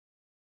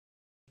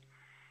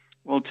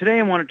Well, today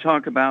I want to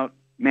talk about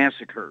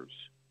massacres,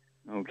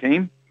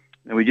 okay,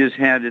 that we just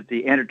had at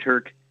the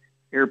Ataturk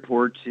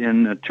airport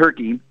in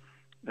Turkey.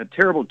 A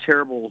terrible,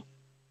 terrible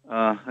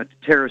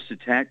terrorist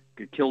attack.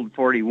 It killed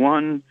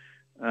 41,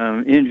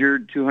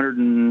 injured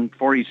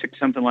 246,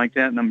 something like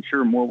that, and I'm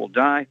sure more will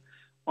die.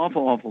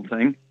 Awful, awful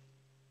thing.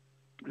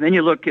 And then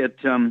you look at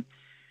the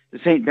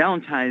St.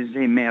 Valentine's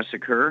Day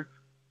massacre,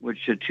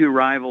 which two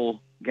rival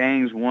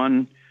gangs,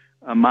 one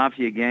a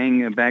mafia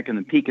gang back in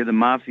the peak of the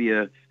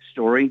mafia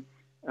story,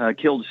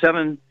 killed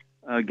 7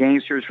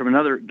 gangsters from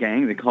another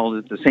gang. They called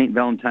it the St.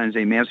 Valentine's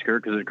Day massacre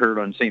because it occurred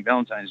on St.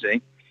 Valentine's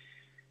Day.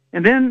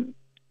 And then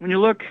when you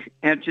look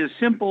at just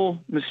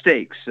simple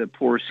mistakes,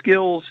 poor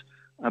skills,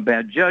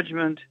 bad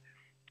judgment,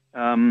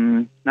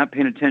 not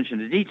paying attention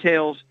to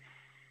details,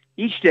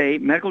 each day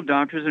medical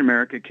doctors in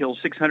America kill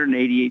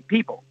 688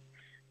 people.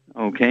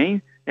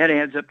 Okay? That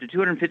adds up to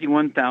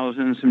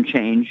 251,000 some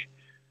change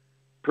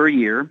per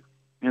year.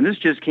 And this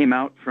just came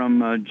out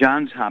from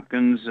Johns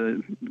Hopkins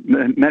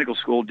Medical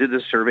School, did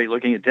this survey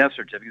looking at death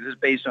certificates. This is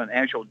based on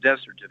actual death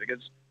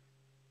certificates.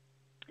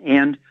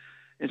 And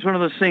it's one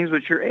of those things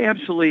which are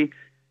absolutely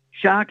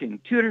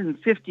shocking.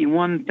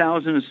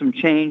 251,000 and some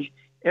change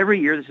every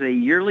year. This is a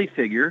yearly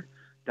figure.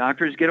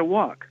 Doctors get a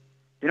walk.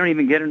 They don't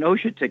even get an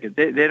OSHA ticket.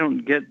 They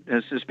don't get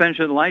a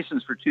suspension of the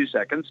license for 2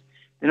 seconds.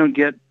 They don't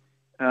get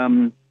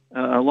a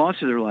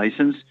loss of their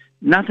license.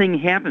 Nothing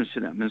happens to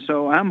them. And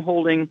so I'm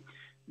holding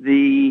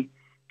the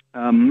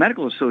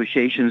medical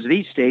associations of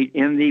each state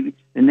and the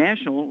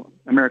National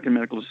American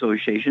Medical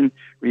Association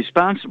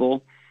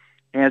responsible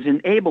as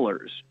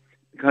enablers,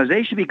 because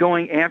they should be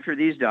going after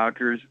these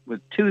doctors with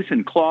tooth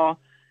and claw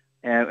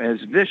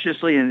as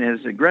viciously and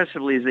as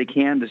aggressively as they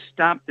can to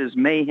stop this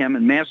mayhem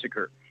and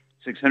massacre.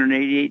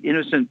 688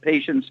 innocent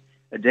patients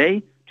a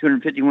day,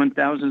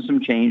 251,000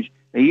 some change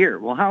a year.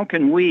 Well, how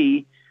can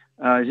we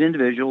as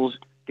individuals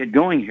get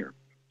going here?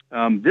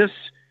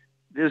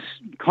 This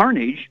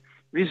carnage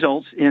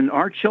results in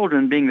our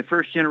children being the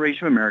first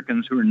generation of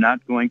Americans who are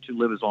not going to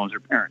live as long as their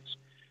parents.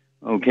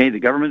 Okay,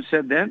 the government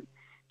said that.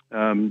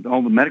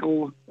 All the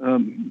medical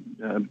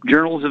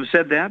journals have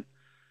said that.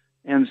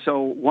 And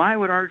so why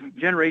would our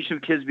generation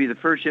of kids be the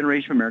first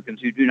generation of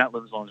Americans who do not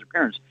live as long as their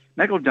parents?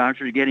 Medical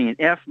doctors are getting an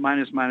F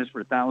minus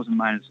for 1,000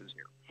 minuses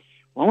here.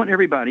 Well, I want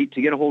everybody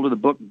to get a hold of the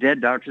book Dead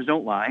Doctors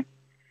Don't Lie,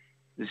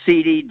 the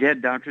CD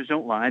Dead Doctors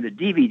Don't Lie, the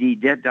DVD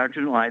Dead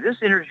Doctors Don't Lie.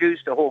 This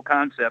introduced a whole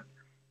concept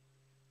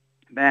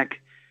back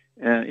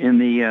in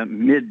the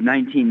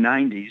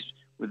mid-1990s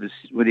with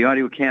the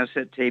audio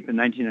cassette tape in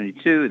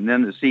 1992 and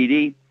then the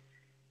CD.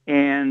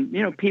 And,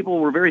 people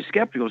were very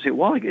skeptical, say,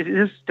 well,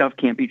 this stuff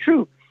can't be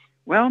true.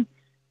 Well,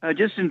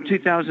 just in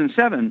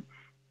 2007,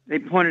 they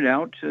pointed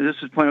out, it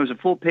was a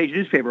full-page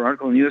newspaper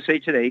article in USA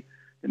Today,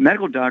 that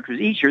medical doctors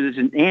each year, this is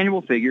an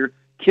annual figure,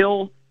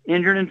 kill,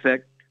 injure, and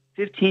infect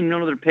 15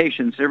 million of their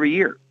patients every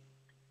year.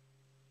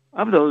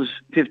 Of those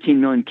 15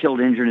 million killed,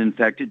 injured, and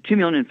infected, 2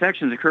 million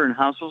infections occur in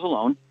hospitals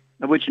alone,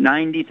 of which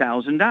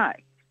 90,000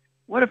 die.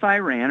 What if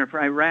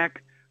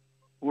Iraq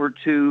were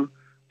to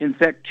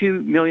infect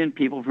 2 million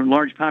people from a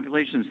large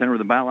population center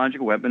with a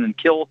biological weapon and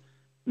kill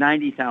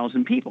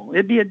 90,000 people?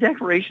 It'd be a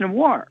declaration of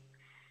war.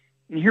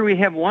 And here we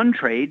have one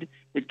trade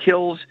that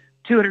kills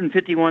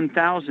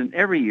 251,000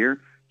 every year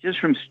just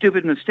from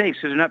stupid mistakes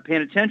because they're not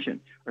paying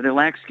attention, or they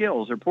lack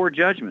skills, or poor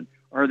judgment,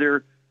 or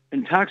they're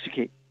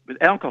intoxicated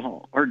with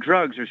alcohol or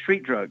drugs or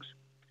street drugs.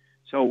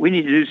 So we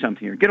need to do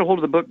something here. Get a hold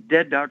of the book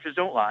Dead Doctors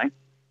Don't Lie,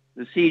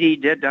 the CD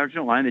Dead Doctors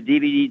Don't Lie, and the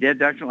DVD Dead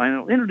Doctors Don't Lie, and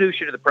it'll introduce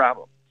you to the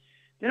problem.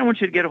 Then I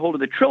want you to get a hold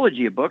of the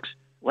trilogy of books,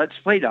 Let's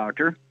Play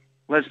Doctor,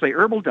 Let's Play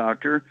Herbal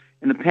Doctor,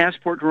 and the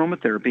Passport to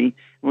Aromatherapy. And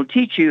we'll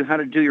teach you how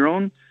to do your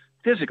own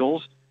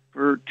physicals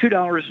for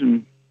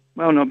 $4.50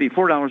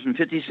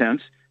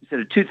 instead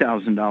of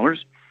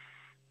 $2,000.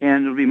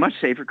 And it'll be much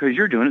safer because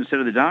you're doing it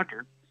instead of the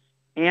doctor.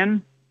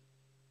 And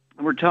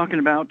we're talking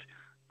about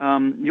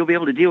you'll be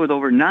able to deal with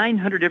over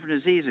 900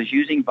 different diseases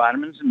using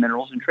vitamins and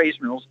minerals and trace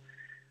minerals,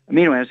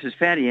 amino acids,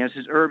 fatty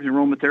acids, herbs, and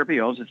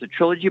aromatherapy oils. It's a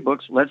trilogy of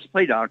books, Let's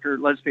Play Doctor,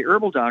 Let's Play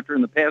Herbal Doctor,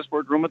 and the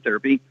Passport to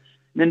Aromatherapy.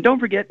 And then don't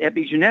forget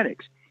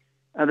epigenetics.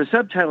 The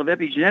subtitle of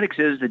epigenetics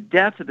is The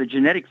Death of the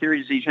Genetic Theory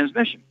of Disease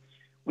Transmission.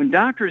 When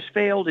doctors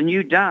failed and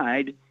you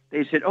died,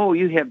 they said, oh,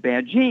 you have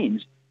bad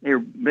genes.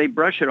 They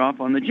brush it off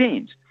on the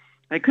genes.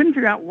 I couldn't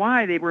figure out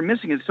why they were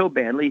missing it so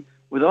badly.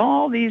 With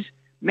all these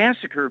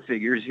massacre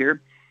figures here,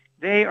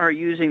 they are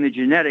using the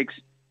genetics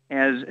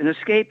as an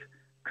escape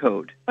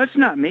code. That's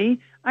not me.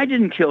 I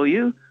didn't kill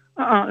you.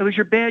 It was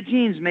your bad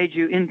genes made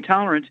you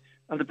intolerant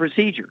of the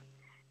procedure.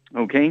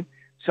 Okay?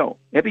 So,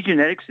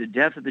 epigenetics, The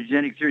Death of the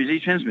Genetic Theory of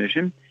Disease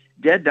Transmission,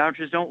 Dead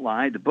Doctors Don't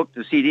Lie, the book,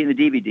 the CD, and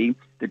the DVD,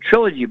 the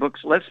trilogy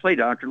books, Let's Play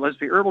Doctor, Let's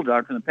Play Herbal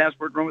Doctor, and the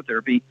Passport to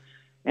Aromatherapy,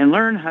 and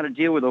learn how to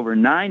deal with over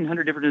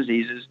 900 different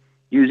diseases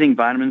using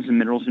vitamins and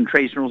minerals and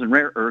trace minerals and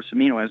rare earths,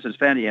 amino acids,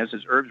 fatty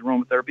acids, herbs,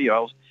 aromatherapy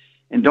oils.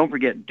 And don't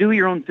forget, do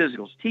your own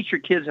physicals. Teach your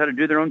kids how to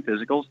do their own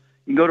physicals.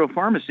 You can go to a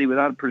pharmacy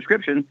without a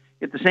prescription,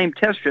 get the same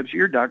test strips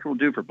your doctor will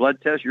do for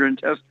blood tests, urine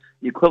tests,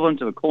 the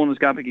equivalent of a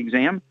colonoscopic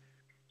exam.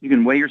 You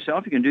can weigh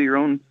yourself. You can do your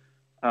own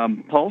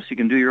pulse. You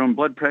can do your own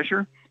blood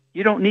pressure.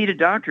 You don't need a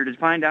doctor to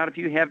find out if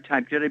you have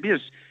type 2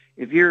 diabetes.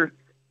 If you're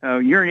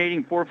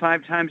urinating 4 or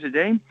 5 times a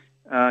day,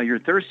 you're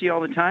thirsty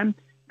all the time,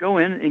 go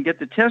in and get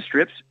the test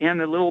strips and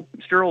the little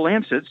sterile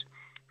lancets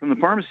from the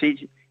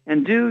pharmacy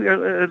and do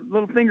a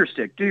little finger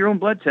stick. Do your own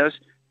blood test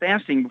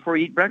fasting before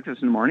you eat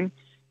breakfast in the morning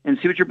and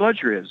see what your blood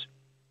sugar is.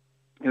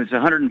 If it's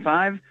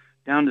 105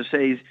 down to,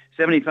 say,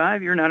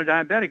 75, you're not a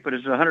diabetic, but if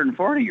it's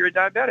 140, you're a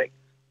diabetic.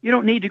 You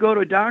don't need to go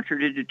to a doctor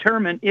to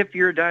determine if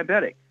you're a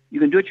diabetic. You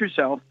can do it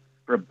yourself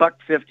for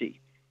 $1.50.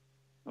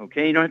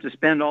 Okay, you don't have to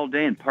spend all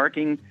day in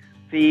parking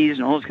fees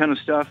and all this kind of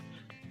stuff.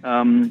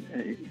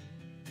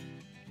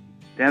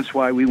 That's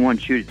why we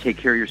want you to take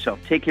care of yourself.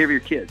 Take care of your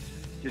kids.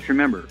 Just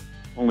remember,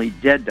 only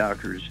dead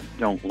doctors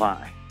don't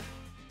lie.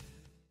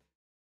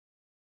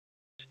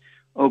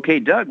 Okay,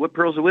 Doug, what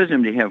pearls of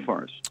wisdom do you have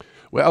for us?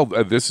 Well,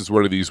 this is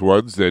one of these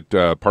ones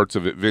that parts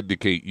of it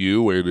vindicate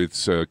you, and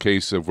it's a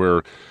case of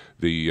where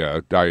the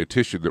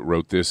dietitian that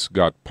wrote this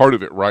got part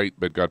of it right,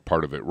 but got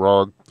part of it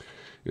wrong.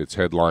 It's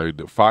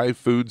headlined, 5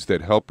 Foods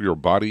That Help Your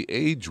Body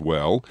Age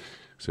Well.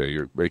 So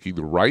you're making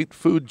the right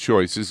food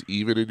choices,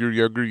 even in your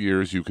younger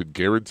years. You can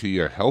guarantee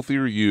a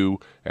healthier you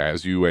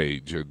as you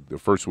age. And the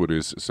first one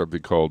is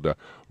something called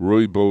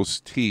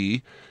Rooibos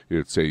tea.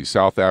 It's a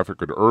South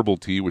African herbal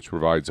tea which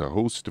provides a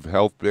host of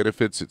health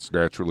benefits. It's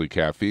naturally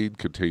caffeine,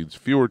 contains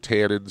fewer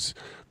tannins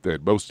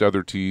than most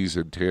other teas,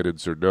 and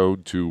tannins are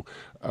known to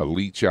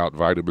leach out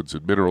vitamins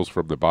and minerals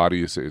from the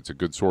body. It's a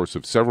good source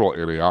of several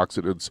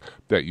antioxidants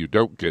that you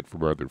don't get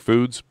from other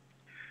foods.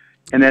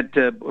 And that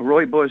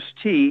Rooibos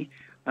tea,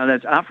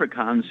 that's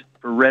Afrikaans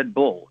for Red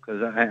Bull,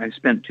 because I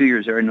spent 2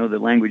 years there. I know the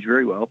language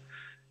very well.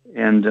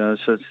 And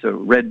so it's the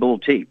Red Bull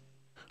tea.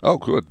 Oh,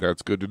 good.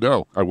 That's good to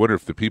know. I wonder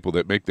if the people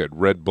that make that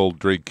Red Bull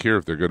drink here,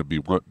 if they're going to be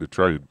wanting to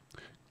try and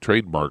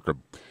trademark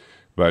them.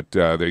 But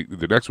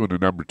the next one,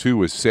 number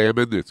 2, is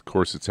salmon. Of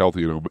course, it's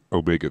healthy in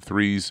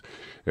omega-3s.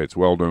 It's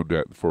well known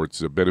for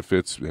its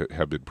benefits,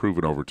 have been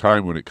proven over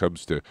time when it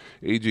comes to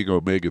aging.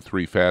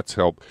 Omega-3 fats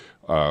help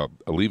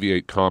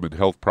alleviate common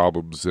health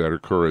problems that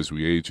occur as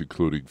we age,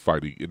 including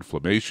fighting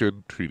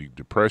inflammation, treating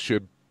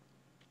depression.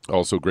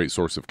 Also, great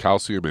source of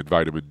calcium and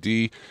vitamin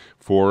D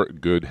for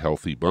good,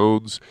 healthy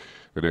bones.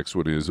 The next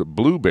one is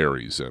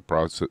blueberries,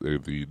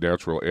 the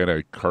natural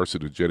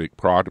anti-carcinogenic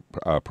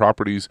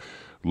properties.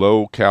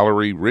 Low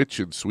calorie, rich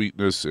in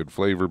sweetness and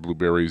flavor,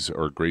 blueberries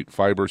are a great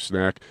fiber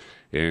snack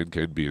and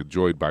can be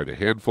enjoyed by the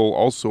handful.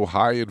 Also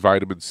high in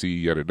vitamin C,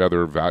 yet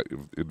another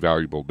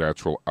invaluable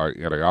natural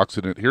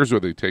antioxidant. Here's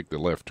where they take the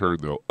left turn,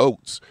 though.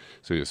 Oats.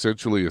 So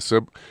essentially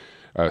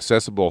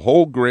accessible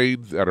whole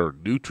grains that are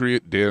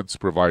nutrient-dense,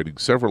 providing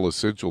several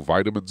essential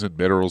vitamins and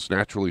minerals,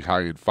 naturally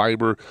high in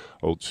fiber.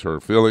 Oats are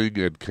filling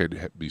and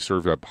can be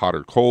served up hot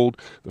or cold.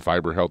 The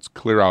fiber helps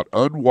clear out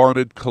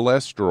unwanted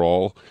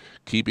cholesterol,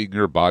 keeping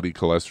your body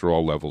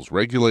cholesterol levels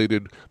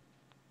regulated.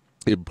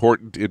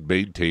 Important in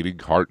maintaining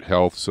heart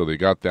health, so they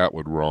got that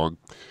one wrong.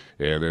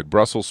 And then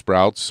Brussels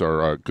sprouts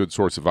are a good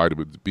source of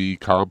vitamin B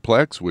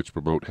complex, which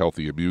promote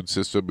healthy immune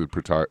system and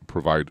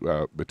provide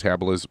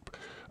metabolism,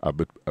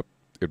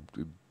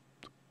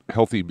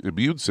 healthy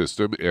immune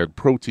system and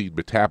protein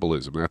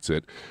metabolism. That's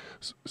it.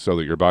 So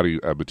that your body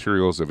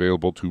material is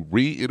available to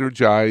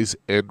re-energize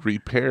and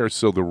repair.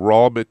 So the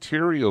raw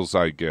materials,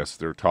 I guess,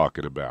 they're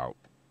talking about.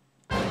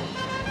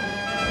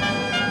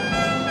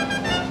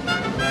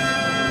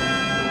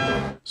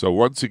 So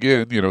once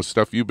again,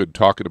 stuff you've been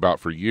talking about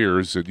for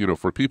years, and,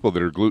 for people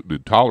that are gluten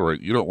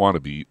intolerant, you don't want to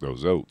be eating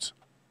those oats.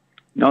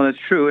 No, that's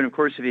true. And, of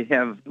course, if you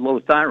have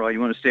low thyroid, you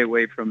want to stay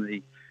away from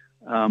the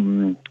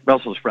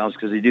Brussels sprouts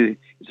because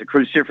it's a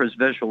cruciferous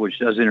vegetable which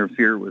does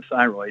interfere with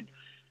thyroid.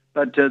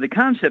 But the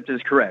concept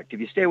is correct. If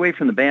you stay away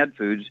from the bad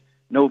foods,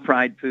 no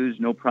fried foods,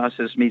 no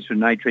processed meats with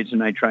nitrates and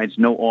nitrites,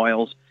 no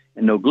oils,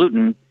 and no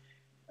gluten,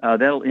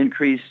 that'll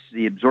increase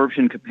the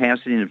absorption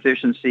capacity and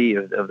efficiency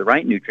of the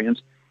right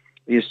nutrients.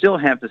 You still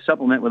have to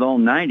supplement with all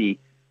 90,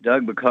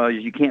 Doug, because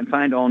you can't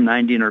find all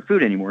 90 in our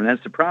food anymore, and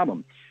that's the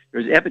problem.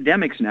 There's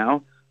epidemics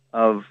now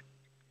of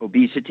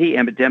obesity,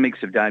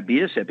 epidemics of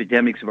diabetes,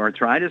 epidemics of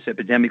arthritis,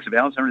 epidemics of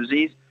Alzheimer's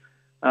disease,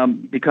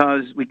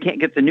 because we can't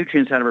get the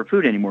nutrients out of our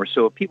food anymore.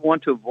 So if people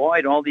want to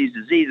avoid all these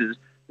diseases,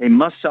 they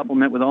must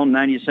supplement with all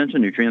 90 essential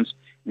nutrients.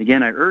 And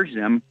again, I urge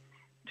them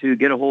to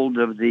get a hold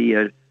of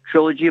the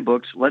trilogy of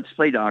books, Let's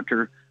Play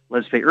Doctor,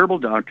 Let's Play Herbal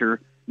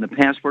Doctor, and the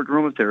Passport to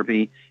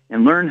Aromatherapy,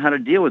 and learn how to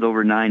deal with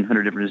over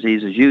 900 different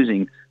diseases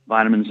using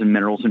vitamins and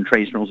minerals and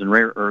trace minerals and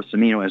rare earths,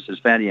 amino acids,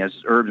 fatty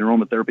acids, herbs, and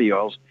aromatherapy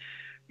oils.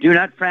 Do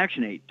not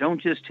fractionate.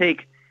 Don't just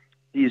take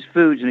these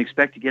foods and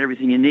expect to get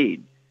everything you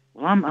need.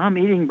 Well, I'm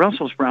eating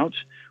Brussels sprouts.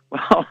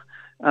 Well,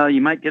 you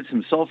might get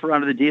some sulfur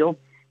out of the deal.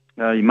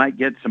 You might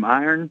get some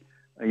iron.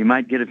 You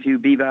might get a few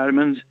B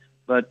vitamins.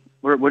 But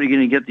what are you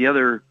going to get the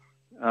other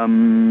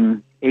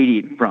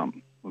 80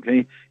 from?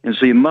 Okay? And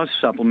so you must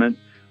supplement.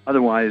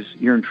 Otherwise,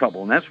 you're in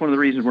trouble. And that's one of the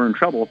reasons we're in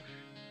trouble.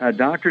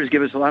 Doctors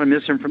give us a lot of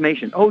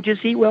misinformation. Oh,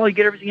 just eat well, you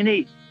get everything you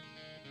need.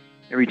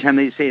 Every time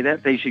they say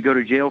that, they should go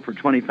to jail for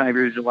 25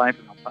 years of life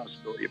and no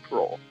possibility of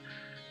parole.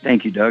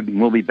 Thank you, Doug. And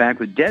we'll be back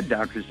with Dead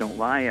Doctors Don't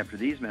Lie after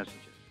these messages.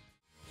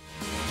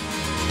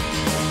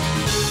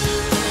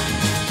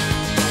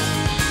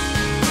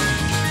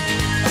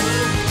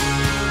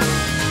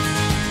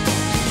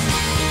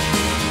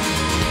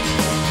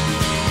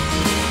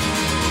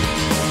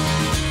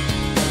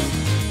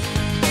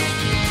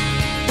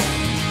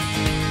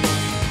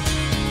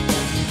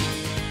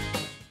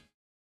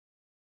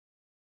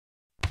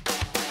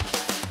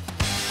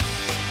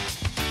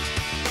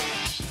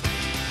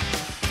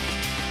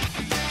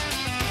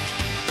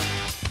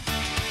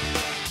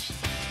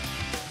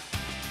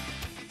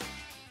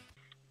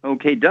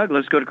 Okay, Doug,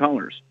 let's go to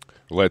callers.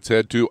 Let's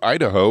head to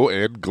Idaho,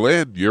 and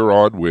Glen, you're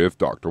on with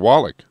Dr.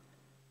 Wallach.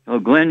 Oh,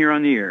 Glen, you're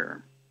on the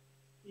air.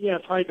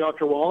 Yes, hi,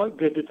 Dr. Wallach.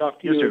 Good to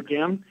talk to you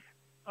again.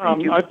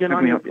 Thank you. I've been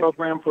on your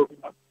program for,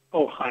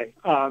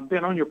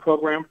 been on your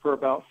program for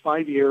about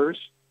 5 years.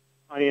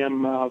 I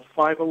am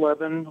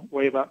 5'11",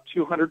 weigh about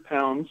 200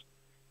 pounds,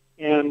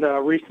 and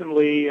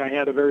recently I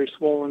had a very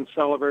swollen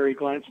salivary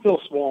gland,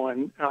 still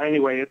swollen.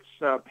 Anyway,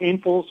 it's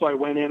painful, so I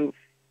went in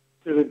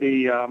to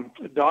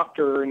the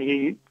doctor, and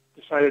he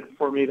decided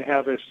for me to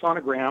have a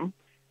sonogram.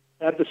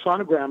 Had the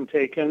sonogram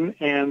taken,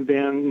 and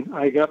then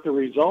I got the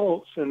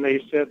results, and they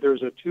said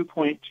there's a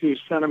 2.2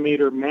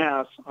 centimeter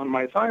mass on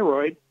my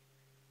thyroid.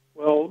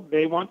 Well,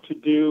 they want to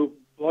do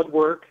blood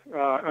work,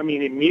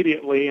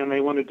 immediately, and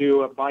they want to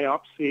do a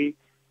biopsy,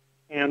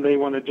 and they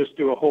want to just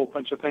do a whole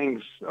bunch of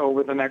things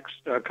over the next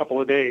couple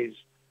of days.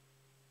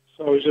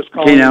 So I was just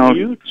calling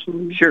you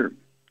to... Sure.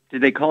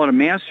 Did they call it a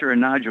mass or a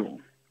nodule?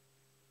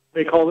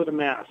 They called it a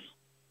mass.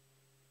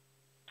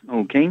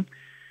 Okay.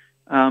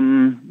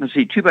 Let's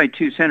see, 2 by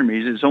 2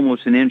 centimeters is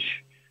almost an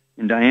inch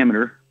in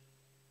diameter.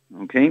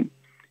 Okay.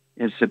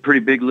 It's a pretty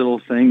big little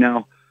thing.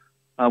 Now,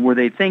 were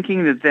they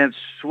thinking that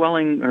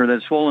swelling or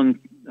that swollen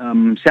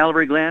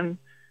salivary gland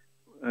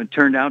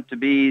turned out to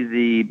be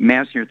the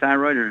mass in your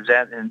thyroid, or is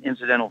that an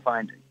incidental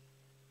finding?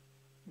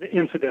 The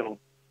incidental,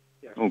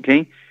 yes.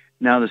 Okay.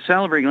 Now, the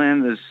salivary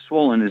gland that's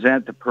swollen, is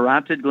that the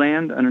parotid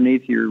gland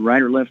underneath your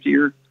right or left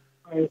ear?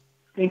 I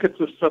think it's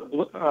a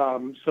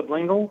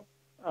sublingual.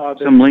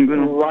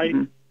 Sublingual? Right.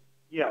 Mm-hmm.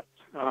 Yes.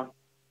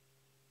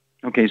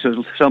 Okay, so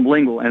it's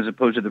sublingual as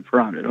opposed to the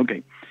parotid.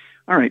 Okay.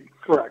 All right.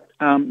 Correct.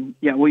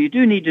 Well, you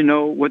do need to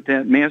know what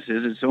that mass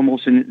is. It's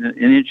almost an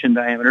inch in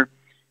diameter.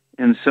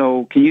 And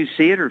so can you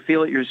see it or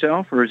feel it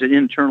yourself, or is it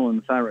internal in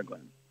the thyroid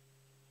gland?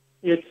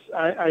 It's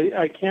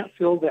I can't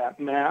feel that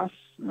mass,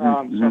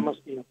 so it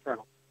must be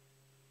internal.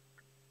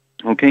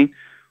 Okay.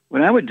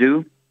 What I would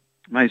do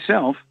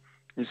myself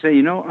is say,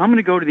 I'm going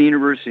to go to the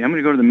university. I'm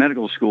going to go to the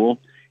medical school,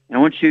 and I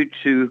want you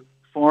to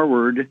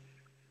forward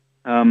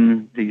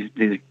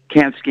the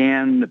CAT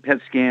scan, the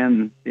PET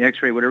scan, the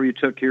X-ray, whatever you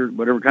took here,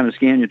 whatever kind of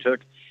scan you took.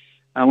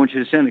 I want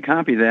you to send a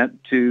copy of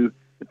that to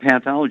the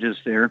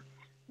pathologist there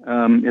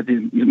at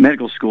the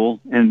medical school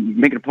and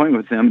make an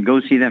appointment with them.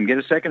 Go see them. Get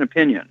a second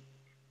opinion,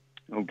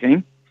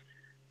 okay,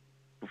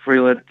 before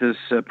you let this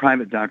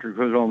private doctor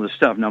go through all this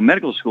stuff. Now,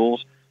 medical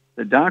schools,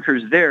 the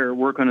doctors there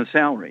work on a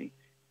salary,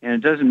 and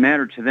it doesn't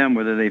matter to them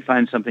whether they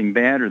find something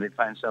bad or they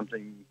find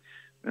something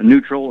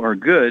neutral or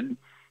good.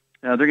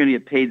 They're going to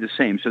get paid the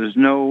same. So there's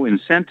no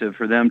incentive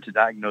for them to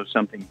diagnose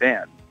something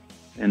bad.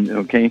 And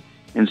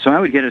so I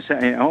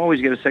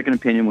always get a second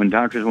opinion when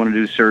doctors want to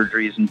do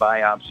surgeries and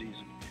biopsies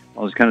and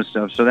all this kind of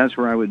stuff. So that's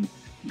where I would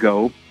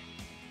go.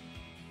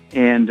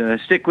 And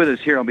stick with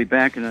us here. I'll be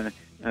back, and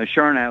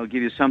Char and I will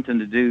give you something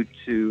to do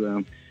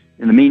in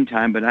the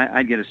meantime. But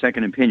I'd get a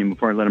second opinion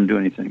before I let them do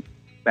anything.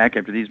 Back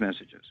after these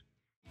messages.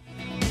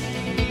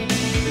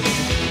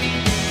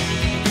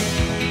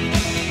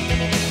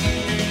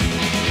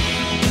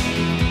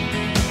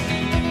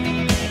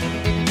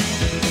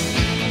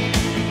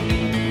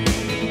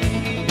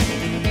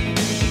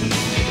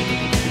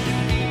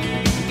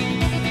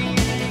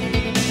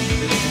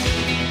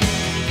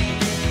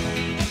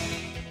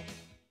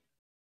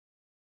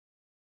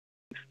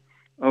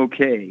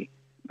 Okay.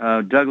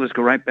 Doug, let's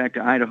go right back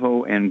to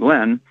Idaho and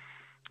Glen.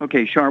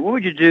 Okay, Char, what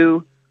would you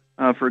do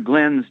for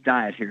Glen's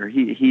diet here?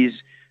 He's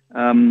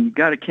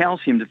got a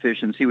calcium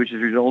deficiency, which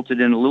has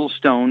resulted in a little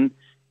stone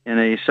in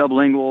a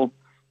sublingual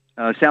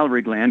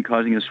salivary gland,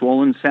 causing a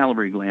swollen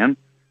salivary gland.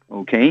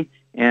 Okay.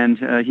 And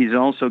he's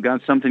also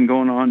got something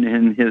going on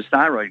in his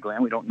thyroid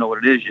gland. We don't know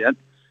what it is yet.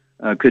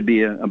 Could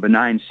be a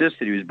benign cyst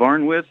that he was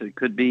born with. It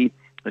could be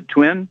a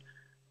twin.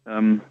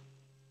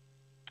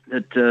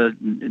 That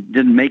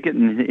didn't make it,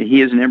 and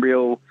he as an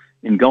embryo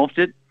engulfed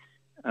it.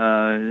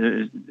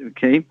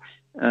 Okay.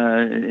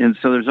 And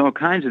so there's all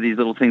kinds of these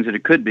little things that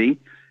it could be.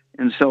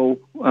 And so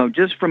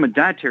just from a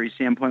dietary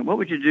standpoint, what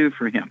would you do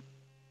for him?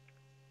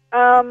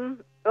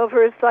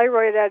 For his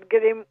thyroid, I'd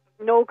get him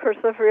no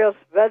cruciferous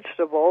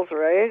vegetables,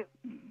 right?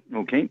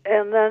 Okay.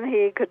 And then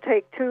he could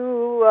take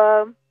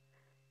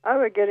I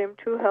would get him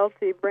 2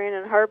 healthy brain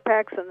and heart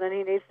packs, and then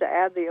he needs to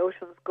add the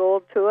Ocean's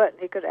Gold to it,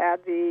 and he could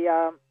add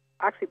the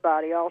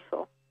Oxybody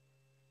also.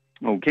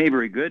 Okay,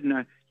 very good.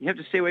 And you have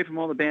to stay away from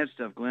all the bad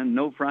stuff, Glenn.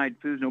 No fried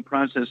foods, no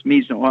processed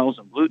meats, no oils,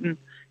 no gluten,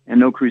 and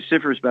no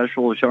cruciferous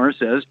vegetables, as Char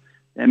says.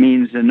 That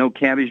means no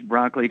cabbage,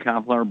 broccoli,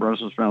 cauliflower,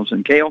 Brussels sprouts,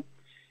 and kale.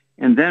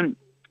 And then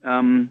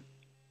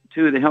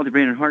 2 of the Healthy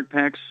Brain and Heart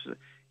Packs.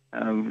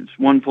 It's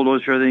 1 full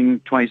dose for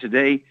everything twice a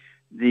day.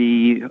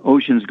 The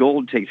Ocean's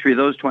Gold, take 3 of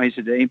those twice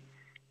a day.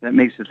 That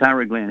makes the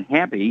thyroid gland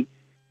happy.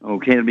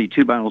 Okay, it'll be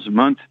 2 bottles a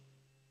month.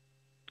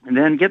 And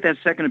then get that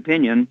second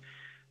opinion,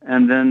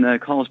 and then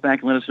call us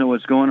back and let us know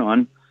what's going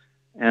on.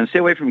 And stay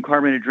away from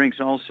carbonated drinks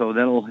also.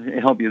 That'll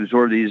help you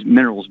absorb these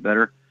minerals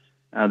better.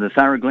 The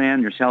thyroid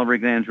gland, your salivary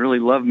glands really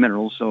love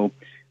minerals, so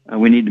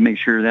we need to make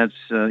sure that's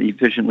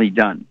efficiently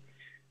done.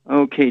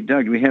 Okay,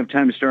 Doug, do we have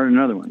time to start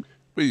another one?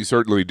 We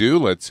certainly do.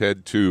 Let's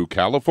head to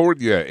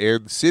California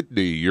and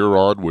Sydney. You're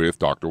on with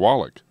Dr.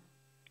 Wallach.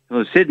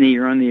 Hello, Sydney,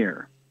 you're on the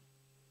air.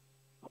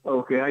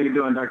 Okay, how you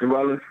doing, Dr.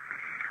 Wallach?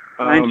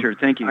 Fine, sir.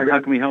 Thank you. How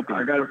can we help you?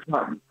 I got a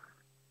problem.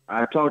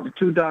 I talked to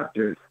 2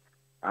 doctors.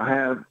 I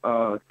have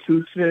 2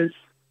 cysts,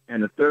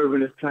 and the third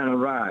one is trying to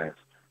rise.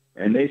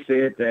 And they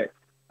said that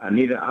I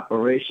need an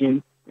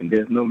operation, and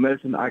there's no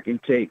medicine I can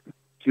take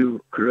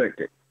to correct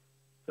it.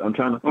 So I'm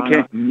trying to find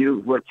out from you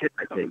what should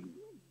I take.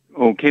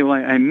 Okay, well,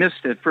 I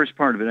missed that first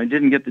part of it. I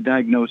didn't get the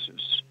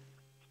diagnosis.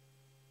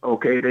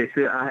 Okay, they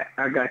said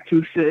I got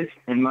 2 cysts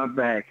in my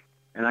back,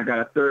 and I got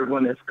a third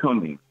one that's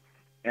coming.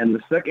 And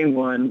the second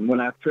one, when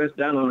I press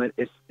down on it,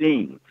 it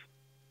stings.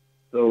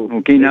 So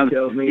okay, now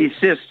tells me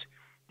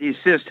these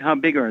cysts, how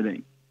big are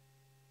they?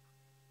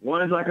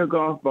 One is like a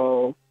golf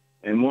ball,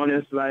 and one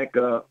is like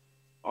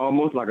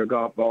almost like a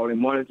golf ball,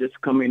 and one is just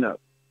coming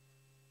up.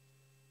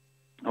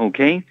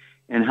 Okay,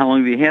 and how long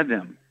have you had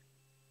them?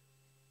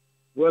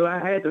 Well, I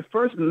had the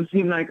first one. It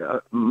seemed like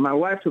my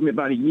wife told me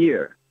about a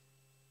year,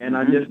 and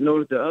I just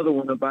noticed the other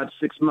one about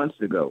 6 months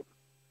ago.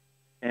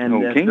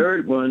 And that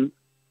third one,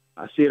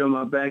 I see it on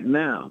my back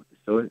now,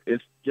 so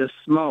it's just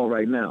small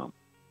right now.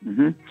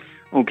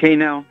 Okay,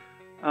 now,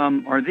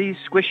 are these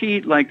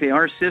squishy like they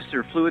are cysts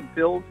or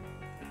fluid-filled?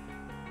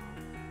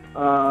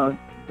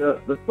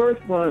 The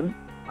first one,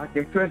 I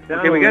can press down.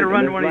 Okay, we got to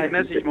run to one of these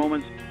message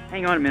moments.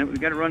 Hang on a minute. We've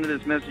got to run to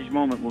this message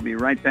moment. We'll be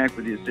right back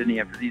with you,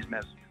 Sydney, after these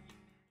messages.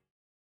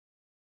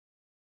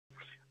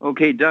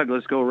 Okay, Doug,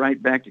 let's go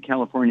right back to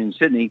California and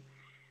Sydney.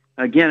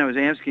 Again, I was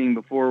asking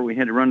before we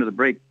had to run to the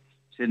break,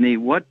 Sydney,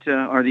 what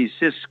are these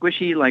cysts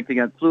squishy, like they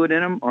got fluid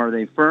in them? Are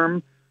they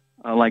firm,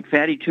 like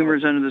fatty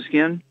tumors under the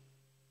skin?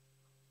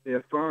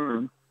 They're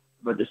firm,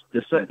 but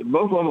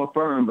both of them are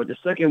firm, but the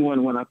second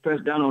one, when I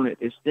press down on it,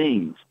 it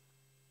stings.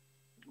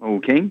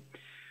 Okay.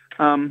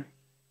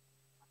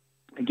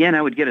 Again,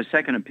 I would get a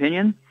second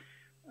opinion.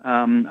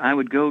 I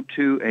would go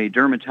to a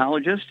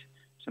dermatologist,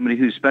 somebody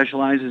who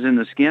specializes in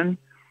the skin,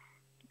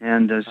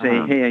 and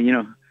say, hey,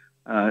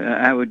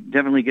 I would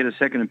definitely get a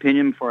second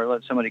opinion before I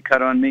let somebody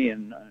cut on me,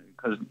 and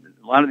because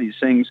a lot of these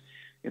things,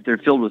 if they're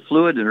filled with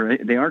fluid,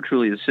 they are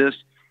truly a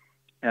cyst,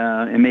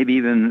 and maybe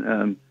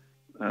even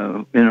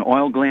an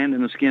oil gland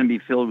in the skin be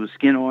filled with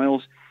skin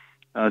oils.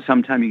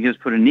 Sometimes you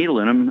just put a needle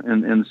in them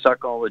and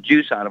suck all the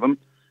juice out of them,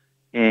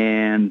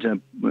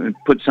 and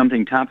put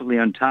something topically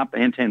on top,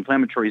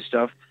 anti-inflammatory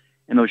stuff,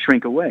 and they'll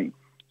shrink away.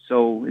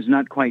 So it's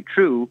not quite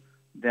true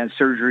that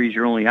surgery is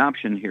your only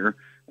option here,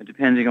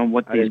 depending on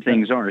what these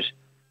things are.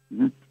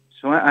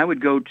 So I would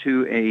go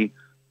to a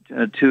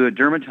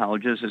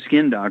dermatologist, a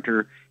skin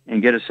doctor,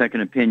 and get a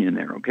second opinion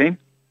there, okay?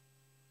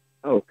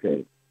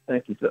 Okay.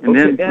 Thank you, sir. And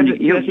okay, then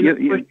when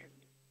you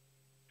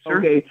sir?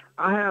 Okay,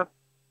 I have,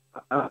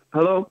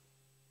 hello?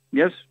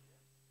 Yes?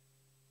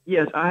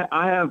 Yes,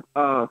 I have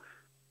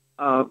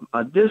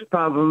a disc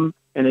problem,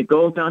 and it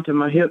goes down to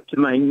my hip to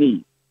my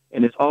knee,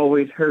 and it's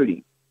always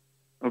hurting.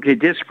 Okay,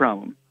 disc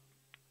problem.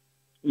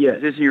 Yes.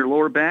 Is this in your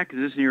lower back? Is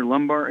this in your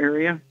lumbar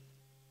area?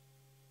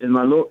 In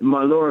my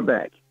lower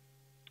back.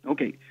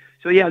 Okay.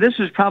 So, yeah, this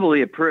is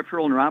probably a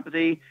peripheral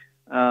neuropathy.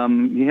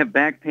 You have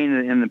back pain,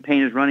 and the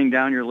pain is running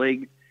down your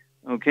leg.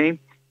 Okay.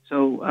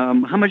 So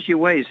how much do you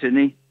weigh,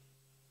 Sydney?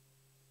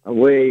 I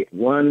weigh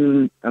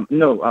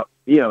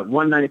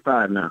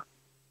 195 now.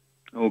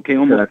 Okay,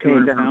 almost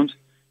 200 pounds.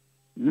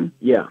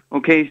 Yeah.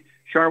 Okay,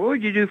 Char, what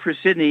would you do for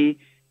Sydney?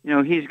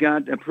 He's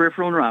got a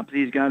peripheral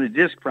neuropathy. He's got a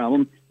disc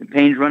problem. The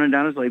pain's running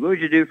down his leg. What would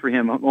you do for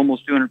him,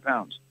 almost 200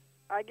 pounds?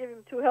 I give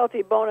him 2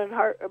 healthy bone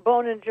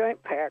and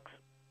joint packs.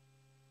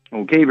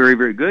 Okay, very,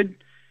 very good.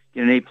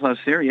 Get an A+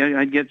 there. Yeah,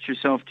 I'd get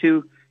yourself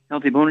 2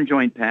 healthy bone and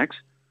joint packs.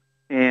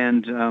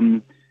 And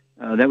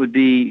that would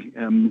be,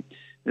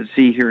 let's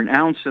see here, an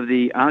ounce of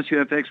the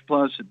OsteoFX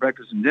Plus at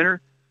breakfast and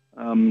dinner,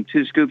 2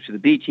 scoops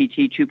of the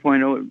BTT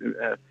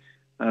 2.0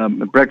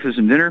 at breakfast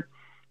and dinner,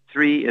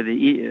 3 of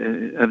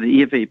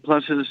the EFA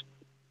Pluses,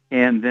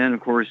 and then, of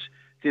course,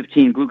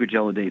 15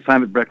 glucogel a day,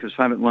 5 at breakfast,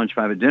 5 at lunch,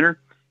 5 at dinner.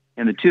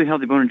 And the 2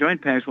 healthy bone and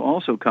joint packs will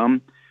also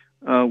come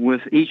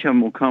each of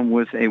them will come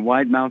with a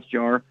wide mouth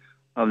jar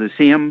of the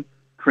CM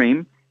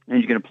cream,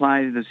 and you can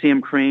apply the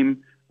CM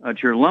cream to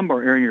your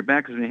lumbar area in your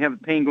back, because when you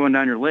have pain going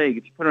down your leg,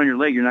 if you put it on your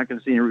leg, you're not going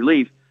to see any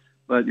relief,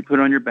 but you put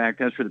it on your back,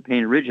 that's where the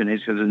pain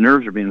originates, because the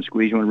nerves are being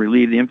squeezed. You want to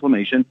relieve the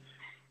inflammation.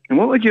 And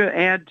what would you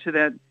add to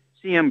that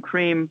CM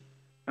cream,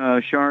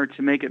 Char,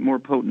 to make it more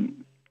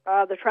potent?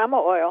 The trauma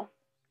oil.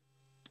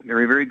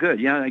 Very, very good.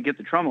 Yeah, I get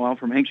the trauma oil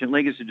from Ancient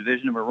Legacy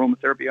Division of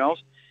Aromatherapy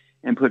Oils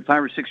and put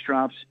 5 or 6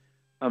 drops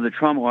of the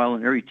trauma oil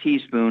in every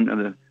teaspoon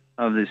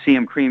of the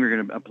CM cream you're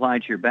going to apply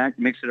to your back.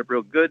 Mix it up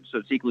real good so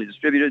it's equally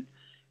distributed.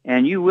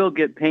 And you will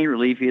get pain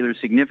relief, either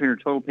significant or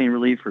total pain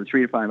relief for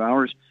 3 to 5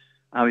 hours.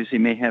 Obviously,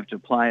 you may have to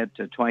apply it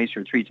twice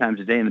or 3 times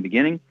a day in the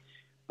beginning.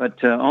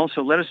 But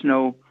also let us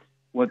know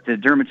what the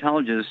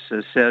dermatologist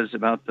says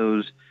about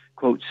those,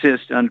 quote,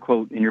 cysts,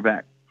 unquote, in your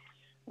back.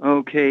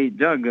 Okay,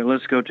 Doug,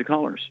 let's go to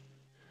callers.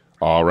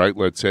 All right,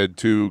 let's head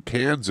to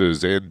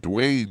Kansas. And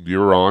Dwayne,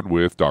 you're on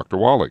with Dr.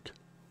 Wallach.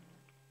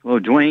 Hello,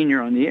 Dwayne,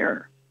 you're on the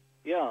air.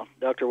 Yeah,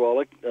 Dr.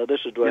 Wallach.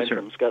 This is Dwayne Yes,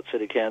 from Scott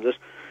City, Kansas.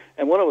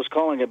 And what I was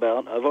calling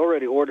about, I've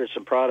already ordered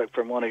some product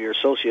from one of your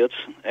associates,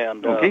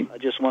 and Okay. I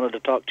just wanted to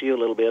talk to you a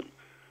little bit.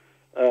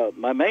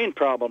 My main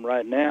problem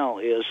right now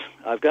is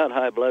I've got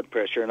high blood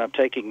pressure, and I'm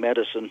taking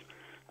medicine.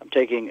 I'm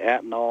taking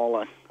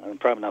Atenol. I'm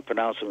probably not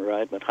pronouncing it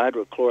right, but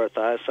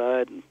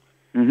hydrochlorothiazide.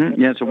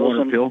 Mm-hmm. Yeah, it's a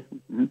water pill.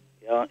 Mm-hmm.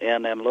 Yeah,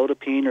 and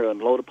amlodipine or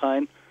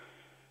amlodipine.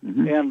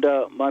 Mm-hmm. And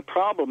my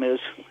problem is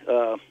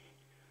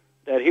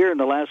that here in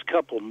the last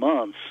couple of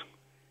months,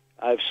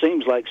 it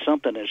seems like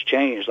something has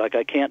changed. Like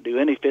I can't do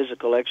any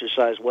physical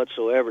exercise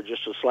whatsoever.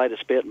 Just the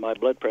slightest bit, and my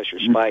blood pressure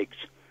spikes.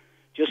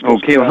 Just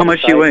goes Okay, well, how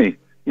much do you weigh?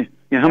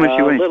 Yeah, how much do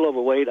you weigh? A little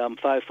overweight. I'm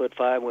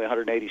 5'5", weigh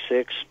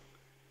 186.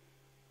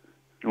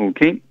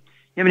 Okay. You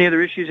have any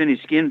other issues? Any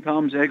skin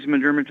problems, eczema,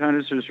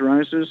 dermatitis, or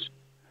psoriasis?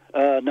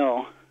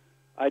 No,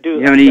 I do.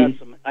 You have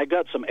I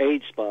got some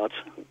age spots.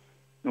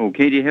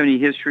 Okay. Do you have any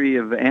history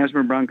of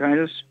asthma,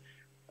 bronchitis?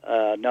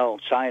 No,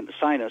 sinus,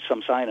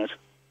 some sinus.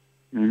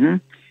 Mm-hmm.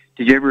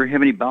 Did you ever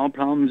have any bowel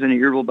problems, any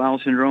irritable bowel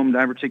syndrome,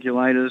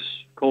 diverticulitis,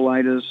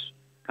 colitis,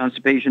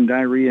 constipation,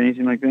 diarrhea,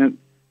 anything like that?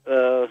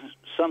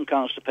 Some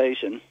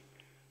constipation.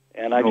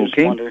 And I just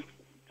wondered.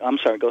 I'm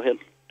sorry, go ahead.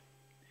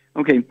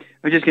 Okay.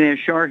 I'm just going to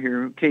ask Shar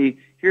here. Okay,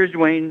 here's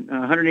Dwayne,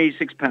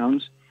 186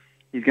 pounds.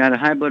 He's got a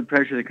high blood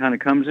pressure that kind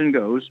of comes and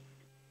goes,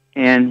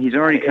 and he's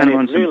already kind of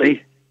on some...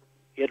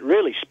 It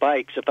really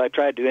spikes if I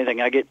try to do anything.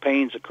 I get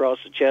pains across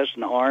the chest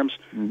and the arms,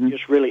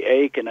 just really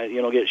ache, and I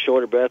get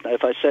short of breath. And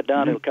if I sit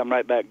down, it'll come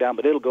right back down,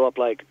 but it'll go up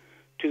like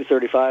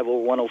 235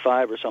 or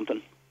 105 or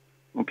something.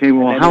 Okay,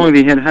 well, how long have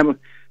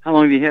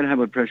you had high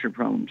blood pressure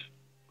problems?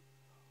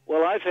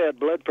 Well, I've had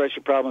blood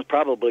pressure problems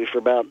probably for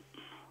about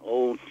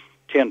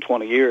 10,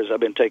 20 years. I've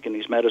been taking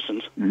these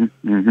medicines.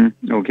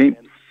 Okay.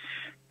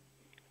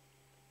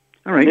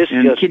 All right.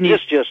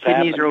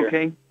 Kidneys are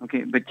okay?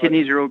 Okay, but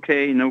kidneys are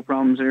okay, no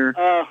problems there?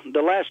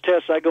 The last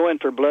test, I go in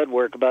for blood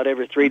work about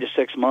every 3 to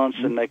 6 months,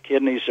 and the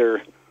kidneys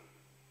are,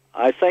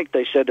 I think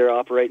they said they're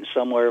operating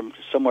somewhere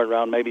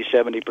around maybe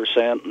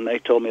 70%, and they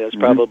told me that's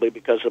probably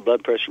because of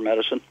blood pressure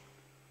medicine.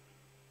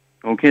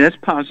 Okay, that's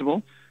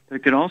possible. But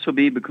it could also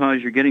be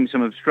because you're getting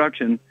some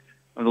obstruction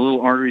of the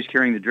little arteries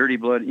carrying the dirty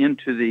blood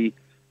into the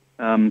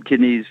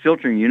kidneys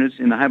filtering units,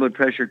 and the high blood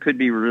pressure could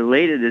be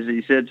related, as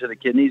he said, to the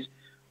kidneys,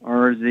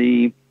 or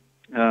the,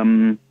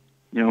 you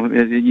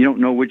don't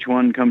know which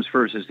one comes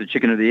first. It's the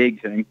chicken or the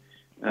egg thing.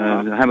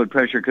 The high blood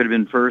pressure could have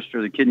been first,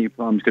 or the kidney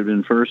problems could have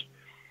been first.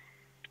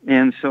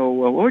 And so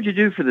what would you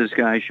do for this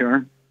guy,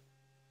 Shar?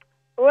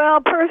 Well,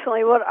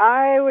 personally, what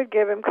I would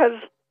give him, because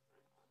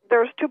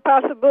there's 2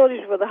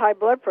 possibilities with the high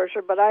blood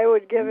pressure, but I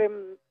would give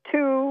him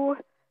 2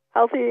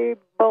 healthy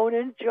bone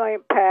and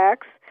joint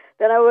packs.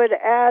 Then I would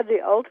add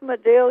the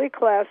Ultimate Daily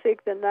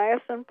Classic, the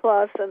Niacin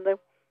Plus, and the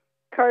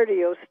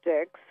Cardio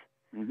Sticks.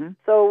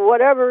 So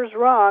whatever's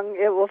wrong,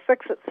 it will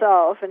fix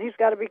itself. And he's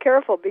got to be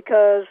careful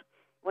because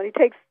when he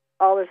takes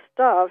all this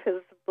stuff, his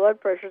blood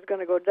pressure is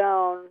going to go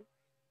down.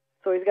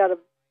 So he's got to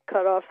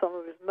cut off some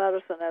of his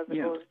medicine as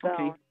it goes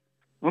down.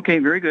 Okay,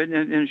 very good.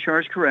 And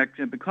Char's correct.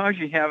 Because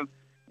you have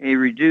a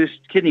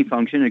reduced kidney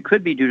function, it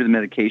could be due to the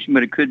medication,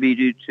 but it could be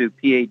due to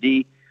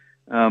PAD,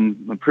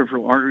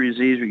 peripheral artery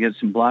disease. We get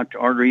some blocked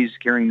arteries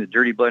carrying the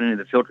dirty blood into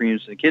the filtering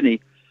units of the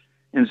kidney.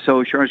 And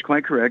so Char's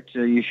quite correct.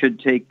 You should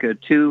take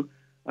 2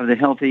 of the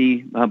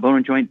healthy bone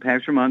and joint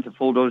packs per month, a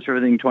full dose of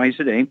everything twice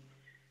a day.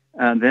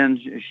 Then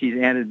she's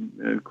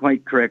added,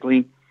 quite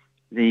correctly,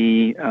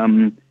 the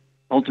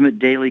Ultimate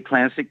Daily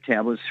Classic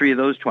tablets, 3 of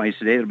those twice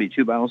a day. It'll be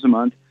 2 bottles a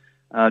month.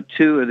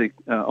 2 of the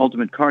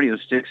Ultimate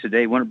Cardio Sticks a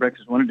day, 1 at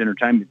breakfast, 1 at dinner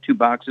time, 2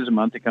 boxes a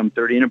month. They come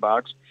 30 in a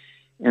box.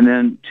 And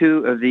then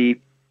 2 of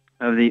the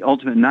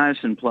Ultimate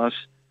Niacin Plus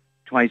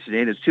twice a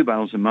day. That's 2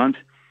 bottles a month.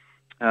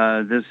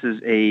 This is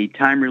a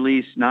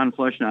time-release,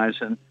 non-flush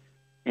niacin.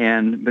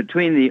 And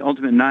between the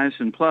Ultimate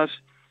Niacin Plus,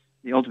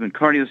 the Ultimate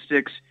Cardio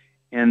Sticks,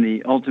 and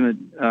the Ultimate,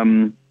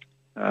 the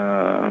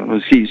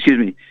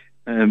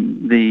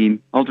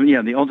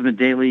Ultimate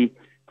Daily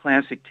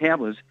Classic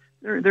tablets,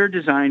 they're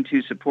designed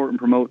to support and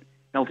promote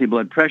healthy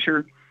blood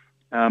pressure.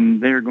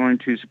 They're going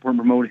to support and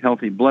promote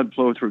healthy blood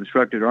flow through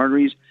obstructed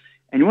arteries.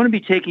 And you want to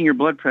be taking your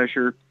blood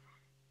pressure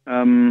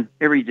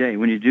every day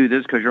when you do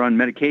this because you're on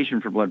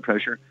medication for blood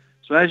pressure.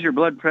 So as your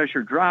blood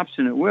pressure drops,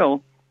 and it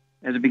will,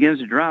 as it begins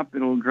to drop,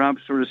 it'll drop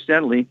sort of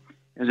steadily.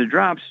 As it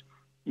drops,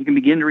 you can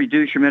begin to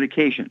reduce your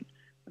medication,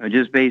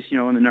 just based,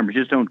 on the numbers.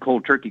 Just don't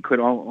cold turkey quit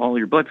all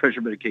your blood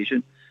pressure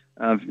medication.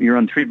 if you're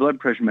on 3 blood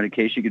pressure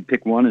medication, you could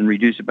pick one and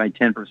reduce it by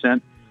 10%.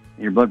 And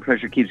your blood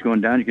pressure keeps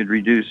going down, you could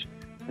reduce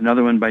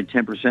another one by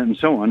 10% and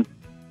so on.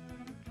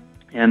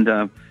 And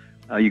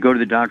you go to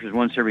the doctors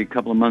once every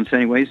couple of months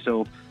anyway,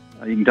 so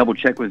you can double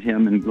check with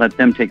him and let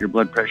them take your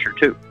blood pressure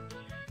too.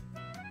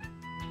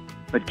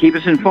 But keep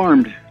us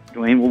informed,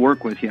 Dwayne. We'll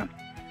work with you.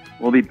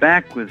 We'll be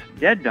back with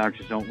Dead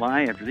Doctors Don't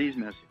Lie after these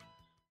messages.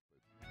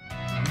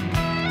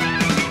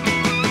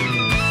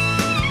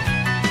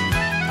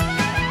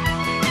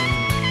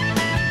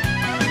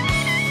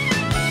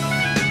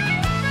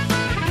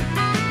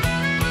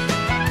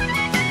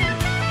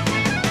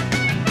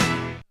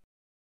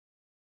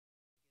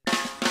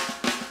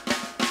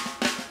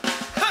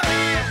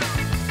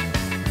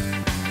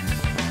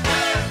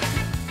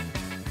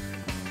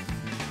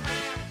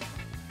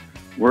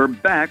 We're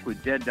back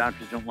with Dead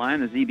Doctors Don't Lie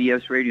on the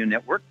ZBS Radio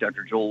Network.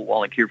 Dr. Joel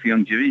Wallach here for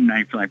Young Judy,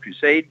 95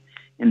 Crusade.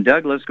 And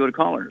Doug, let's go to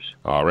callers.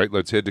 All right,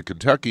 let's head to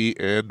Kentucky.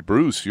 And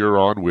Bruce, you're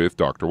on with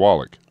Dr.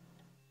 Wallach.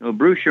 Oh,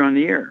 Bruce, you're on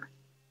the air.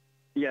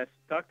 Yes,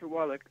 Dr.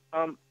 Wallach.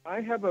 I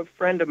have a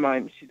friend of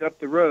mine. She's up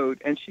the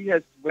road, and she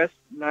has West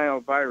Nile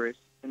virus,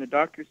 and the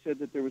doctor said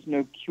that there was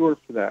no cure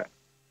for that.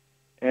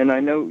 And I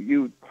know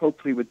you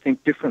hopefully would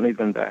think differently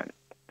than that.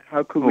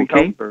 How could we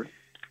help her?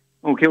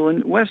 Okay, well,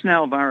 West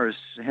Nile virus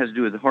has to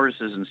do with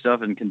horses and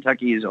stuff, and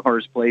Kentucky is a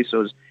horse place, so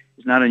it's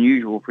not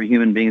unusual for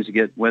human beings to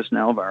get West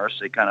Nile virus.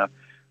 They kind of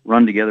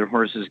run together.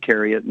 Horses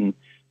carry it, and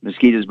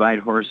mosquitoes bite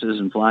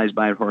horses, and flies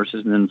bite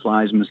horses, and then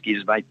flies and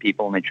mosquitoes bite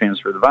people, and they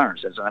transfer the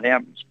virus. That's how it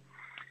happens.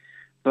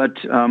 But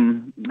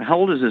how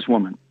old is this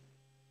woman?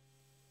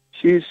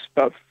 She's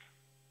about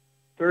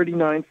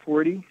 39,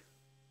 40.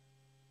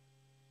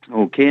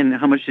 Okay, and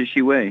how much does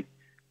she weigh?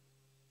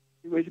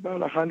 She weighs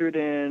about 100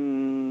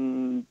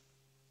 and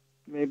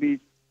maybe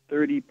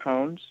 30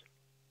 pounds.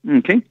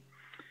 Okay.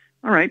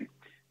 All right.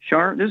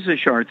 Char, this is a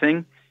Char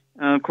thing.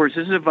 Of course,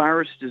 this is a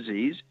virus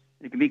disease.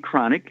 It can be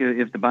chronic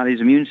if the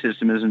body's immune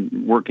system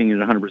isn't working at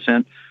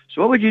 100%.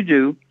 So what would you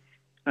do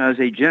as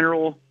a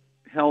general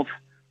health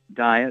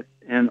diet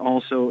and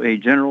also a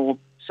general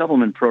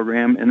supplement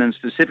program? And then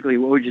specifically,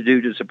 what would you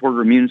do to support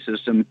her immune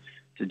system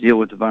to deal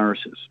with the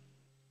viruses?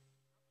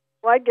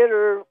 Well, I'd get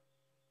her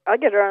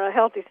on a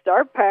Healthy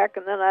Start Pack,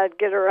 and then I'd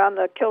get her on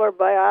the Killer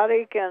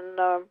Biotic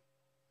and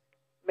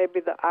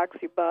maybe the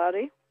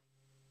Oxybody.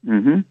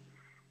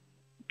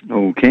 Mm-hmm.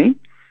 Okay.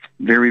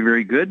 Very,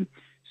 very good.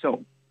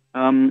 So,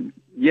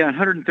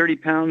 130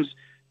 pounds,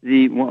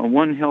 the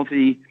one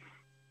Healthy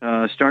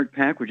Start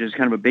Pack, which is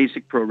kind of a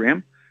basic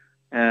program,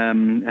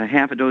 a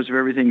half a dose of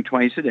everything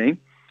twice a day.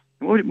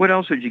 What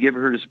else would you give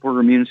her to support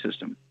her immune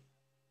system?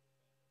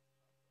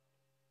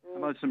 How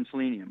about some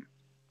selenium?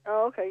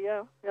 Oh, okay,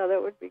 yeah,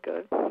 that would be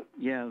good.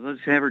 Yeah,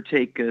 let's have her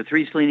take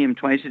 3 selenium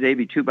twice a day,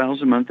 be 2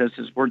 bottles a month. That's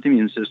to support the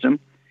immune system.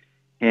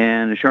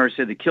 And Ashar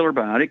said the Killer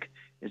Biotic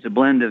is a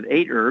blend of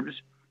 8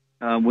 herbs,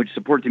 which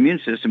support the immune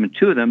system, and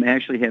 2 of them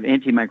actually have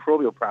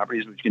antimicrobial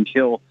properties, which can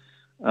kill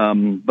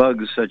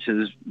bugs such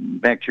as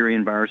bacteria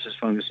and viruses,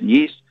 fungus, and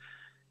yeast.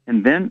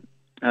 And then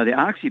the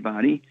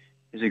Oxybody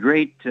is a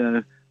great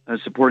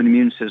supporting the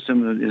immune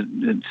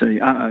system.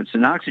 It's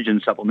an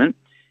oxygen supplement,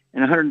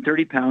 and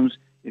 130 pounds.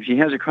 If she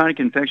has a chronic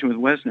infection with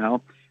West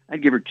Nile,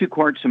 I'd give her 2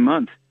 quarts a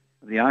month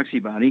of the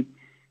Oxybody,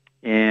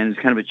 and it's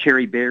kind of a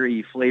cherry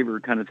berry flavor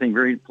kind of thing,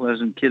 very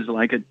pleasant. Kids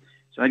like it.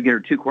 So I'd get her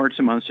 2 quarts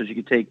a month so she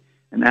could take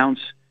an ounce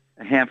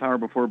a half hour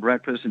before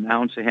breakfast, an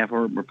ounce a half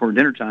hour before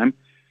dinner time.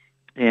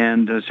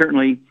 And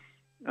certainly,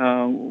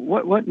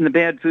 what in the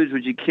bad foods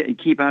would you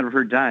keep out of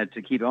her diet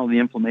to keep all the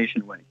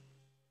inflammation away?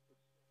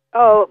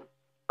 Oh,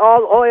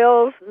 all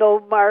oils, no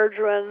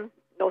margarine,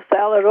 no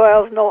salad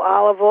oils, no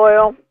olive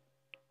oil,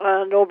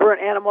 no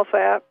burnt animal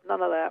fat,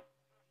 none of that.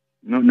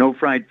 No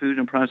fried food,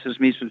 no processed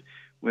meats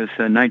with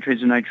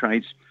nitrates and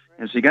nitrites.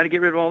 And so you got to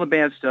get rid of all the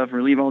bad stuff and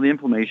relieve all the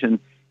inflammation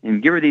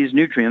and give her these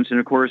nutrients. And,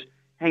 of course,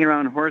 hanging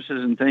around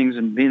horses and things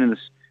and being in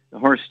the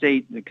horse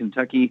state, the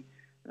Kentucky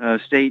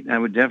state, I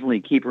would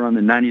definitely keep her on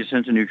the 90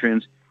 essential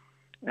nutrients.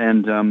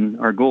 And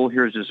our goal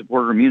here is to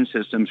support her immune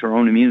system so her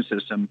own immune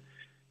system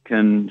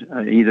can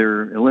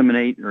either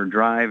eliminate or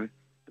drive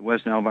the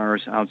West Nile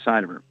virus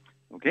outside of her.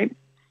 Okay?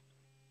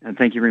 And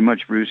thank you very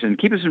much, Bruce. And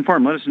keep us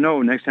informed. Let us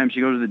know next time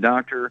she goes to the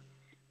doctor.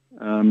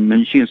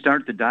 And she can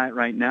start the diet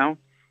right now.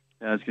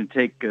 It's going to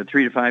take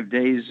 3 to 5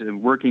 days,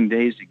 working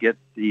days, to get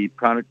the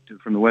product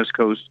from the West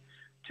Coast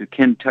to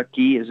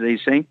Kentucky, as they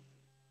say.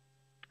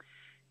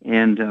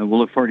 And we'll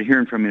look forward to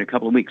hearing from you in a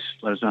couple of weeks.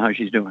 Let us know how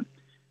she's doing.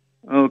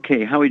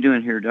 Okay, how are we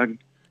doing here, Doug?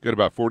 Got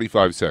about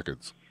 45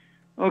 seconds.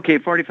 Okay,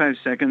 45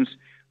 seconds.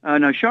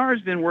 Now, Char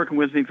has been working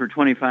with me for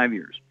 25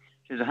 years.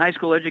 She has a high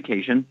school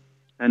education,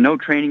 no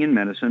training in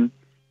medicine.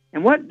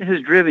 And what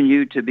has driven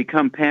you to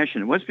become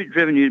passionate? What's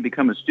driven you to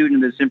become a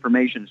student of this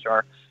information,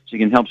 Char, so you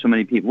can help so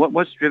many people?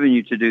 What's driven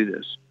you to do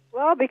this?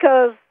 Well,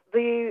 because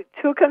the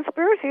 2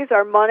 conspiracies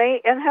are money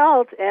and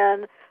health,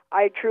 and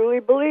I truly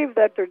believe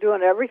that they're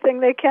doing everything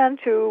they can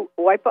to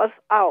wipe us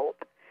out.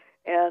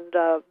 And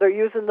they're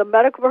using the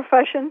medical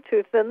profession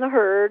to thin the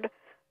herd.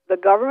 The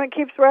government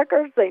keeps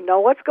records. They know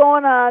what's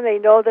going on. They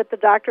know that the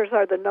doctors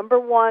are the number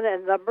 1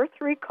 and number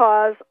 3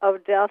 cause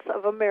of death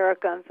of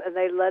Americans, and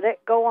they let it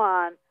go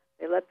on.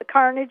 They let the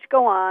carnage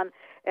go on,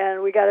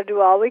 and we got to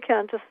do all we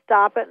can to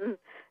stop it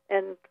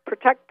and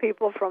protect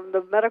people from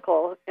the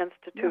medical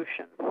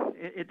institution.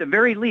 Yeah. At the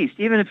very least,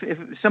 even if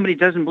somebody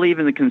doesn't believe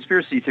in the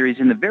conspiracy theories,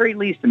 in the very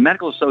least, the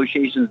medical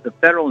associations at the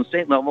federal and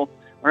state level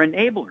are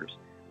enablers.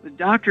 The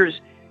doctors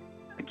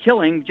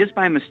killing, just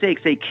by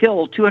mistakes, they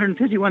kill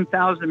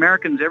 251,000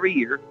 Americans every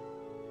year,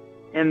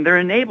 and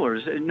they're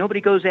enablers.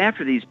 Nobody goes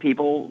after these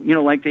people,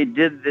 like they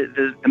did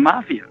the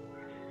mafia.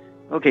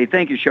 Okay,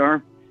 thank you,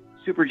 Shar.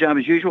 Super job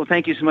as usual.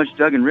 Thank you so much,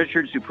 Doug and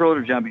Richard.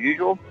 Superlative job as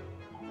usual.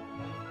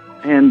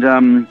 And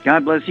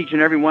God bless each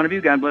and every one of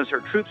you. God bless our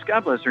troops.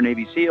 God bless our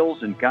Navy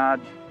SEALs. And God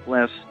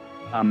bless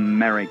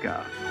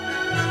America.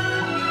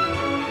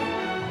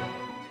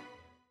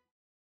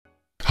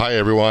 Hi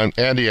everyone,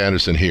 Andy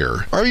Anderson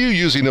here. Are you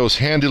using those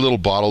handy little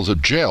bottles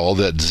of gel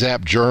that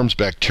zap germs,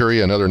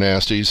 bacteria, and other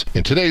nasties?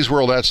 In today's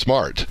world, that's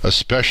smart,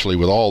 especially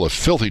with all the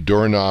filthy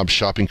doorknobs,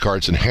 shopping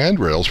carts, and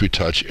handrails we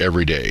touch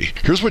every day.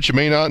 Here's what you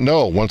may not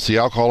know. Once the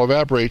alcohol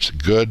evaporates,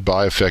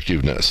 goodbye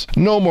effectiveness.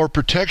 No more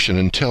protection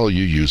until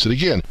you use it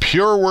again.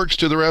 PureWorks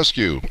to the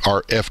rescue.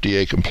 Our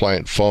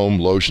FDA-compliant foam,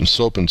 lotion,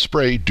 soap, and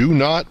spray do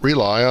not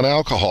rely on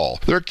alcohol.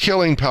 Their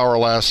killing power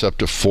lasts up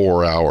to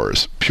 4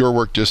 hours.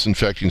 PureWorks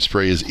disinfecting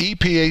spray is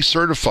EPA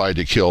certified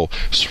to kill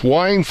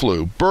swine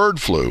flu,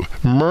 bird flu,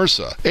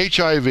 MRSA,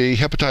 HIV,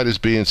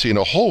 hepatitis B and C, and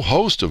a whole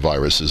host of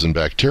viruses and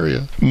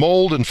bacteria.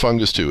 Mold and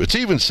fungus too. It's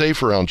even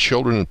safe around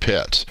children and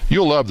pets.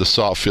 You'll love the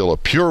soft feel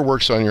of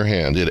PureWorks on your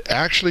hand. It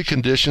actually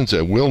conditions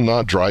and will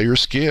not dry your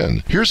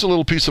skin. Here's a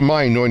little peace of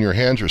mind knowing your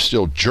hands are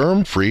still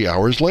germ-free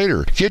hours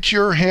later. Get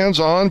your hands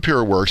on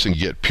PureWorks and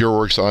get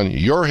PureWorks on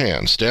your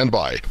hands. Stand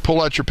by.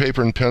 Pull out your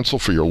paper and pencil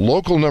for your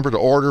local number to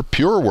order.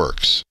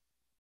 PureWorks.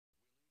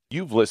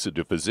 You've listened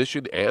to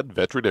physician and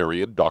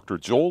veterinarian Dr.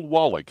 Joel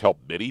Wallach help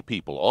many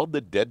people on the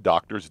Dead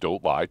Doctors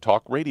Don't Lie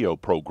talk radio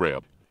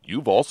program.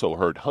 You've also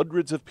heard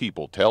hundreds of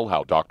people tell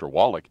how Dr.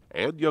 Wallach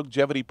and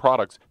longevity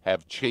products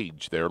have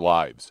changed their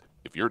lives.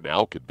 If you're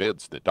now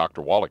convinced that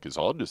Dr. Wallach is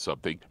onto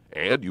something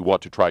and you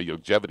want to try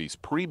longevity's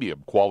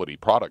premium quality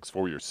products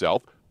for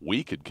yourself,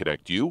 we can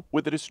connect you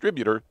with a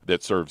distributor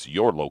that serves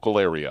your local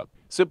area.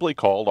 Simply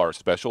call our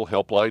special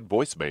helpline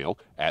voicemail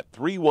at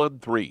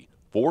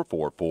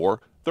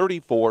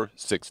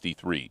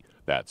 313-444-3463.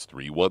 That's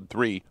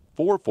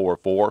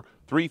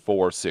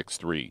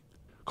 313-444-3463.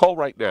 Call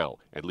right now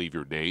and leave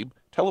your name,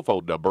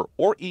 telephone number,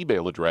 or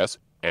email address,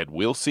 and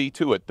we'll see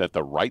to it that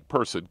the right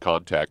person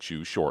contacts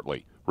you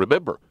shortly.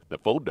 Remember, the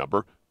phone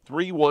number,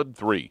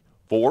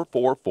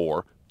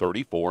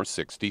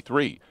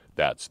 313-444-3463.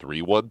 That's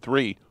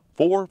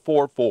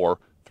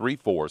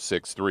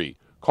 313-444-3463.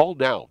 Call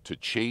now to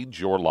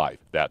change your life.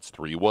 That's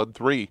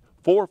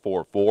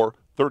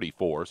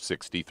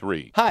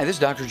 313-444-3463. Hi, this is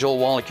Dr. Joel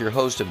Wallach, your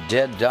host of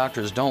Dead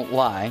Doctors Don't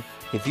Lie.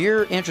 If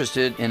you're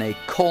interested in a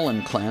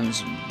colon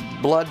cleanse,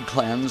 blood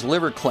cleanse,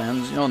 liver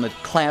cleanse, in the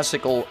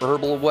classical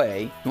herbal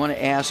way, you want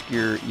to ask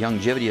your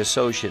longevity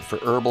associate for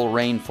Herbal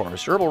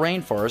Rainforest. Herbal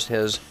Rainforest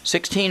has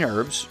 16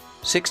 herbs,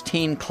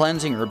 16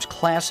 cleansing herbs,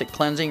 classic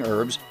cleansing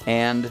herbs,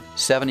 and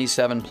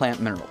 77 plant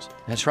minerals.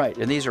 That's right,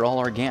 and these are all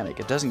organic.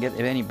 It doesn't get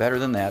any better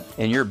than that.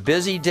 In your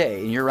busy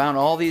day, and you're around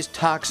all these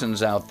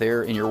toxins out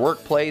there in your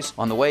workplace,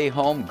 on the way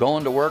home,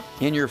 going to work,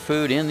 in your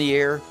food, in the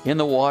air, in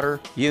the water,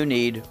 you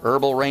need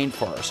Herbal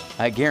Rainforest.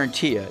 I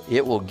guarantee you,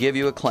 it will give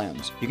you a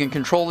cleanse. You can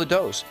control the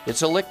dose.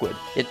 It's a liquid.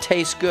 It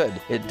tastes good.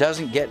 It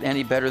doesn't get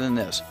any better than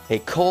this. A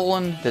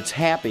colon that's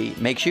happy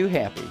makes you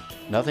happy.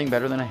 Nothing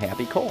better than a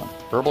happy colon.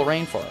 Herbal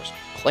Rainforest.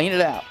 Clean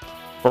it out.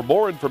 For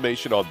more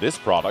information on this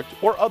product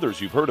or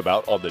others you've heard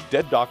about on the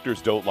Dead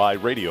Doctors Don't Lie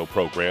radio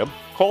program,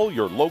 call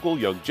your local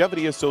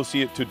longevity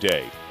associate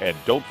today. And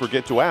don't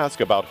forget to ask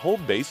about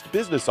home-based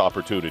business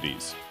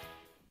opportunities.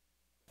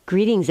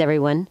 Greetings,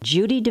 everyone.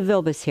 Judy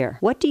DeVilbus here.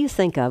 What do you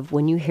think of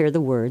when you hear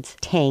the words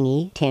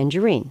tangy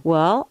tangerine?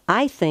 Well,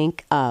 I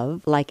think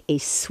of like a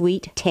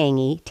sweet,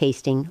 tangy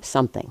tasting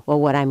something. Well,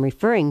 what I'm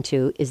referring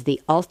to is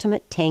the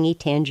Ultimate Tangy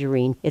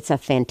Tangerine. It's a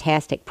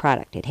fantastic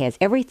product. It has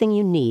everything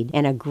you need,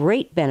 and a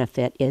great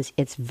benefit is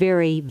it's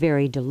very,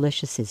 very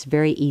delicious. It's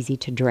very easy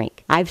to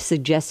drink. I've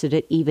suggested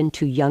it even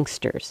to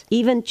youngsters.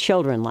 Even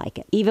children like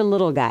it. Even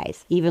little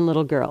guys. Even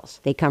little girls.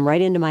 They come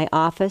right into my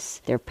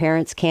office. Their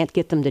parents can't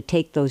get them to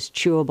take those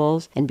chewables.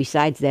 And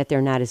besides that,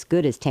 they're not as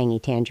good as Tangy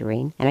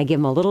Tangerine. And I give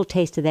them a little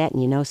taste of that, and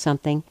you know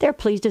something? They're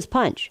pleased as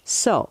punch.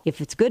 So,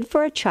 if it's good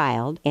for a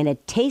child and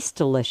it tastes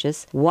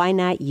delicious, why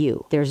not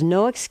you? There's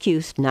no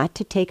excuse not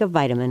to take a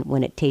vitamin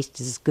when it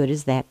tastes as good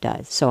as that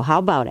does. So how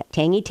about it?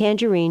 Tangy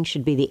Tangerine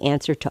should be the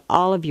answer to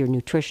all of your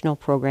nutritional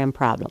program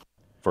problems.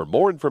 For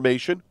more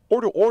information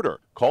or to order,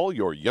 call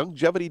your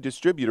longevity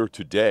distributor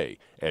today.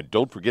 And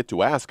don't forget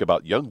to ask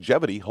about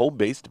longevity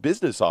home-based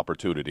business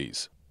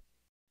opportunities.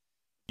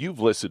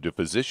 You've listened to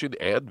physician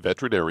and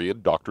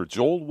veterinarian Dr.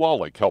 Joel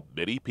Wallach help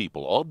many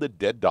people on the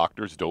Dead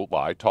Doctors Don't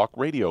Lie talk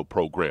radio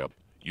program.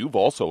 You've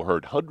also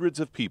heard hundreds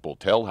of people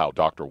tell how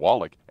Dr.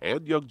 Wallach and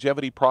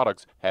Youngevity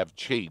products have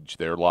changed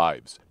their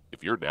lives.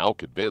 If you're now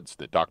convinced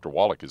that Dr.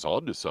 Wallach is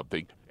onto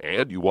something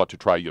and you want to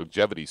try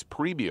Youngevity's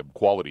premium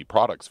quality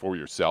products for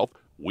yourself,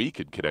 we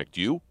can connect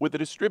you with a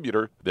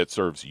distributor that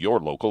serves your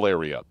local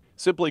area.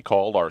 Simply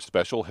call our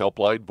special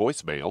helpline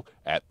voicemail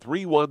at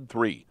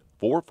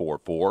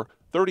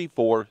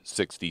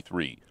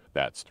 313-444-3463.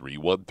 That's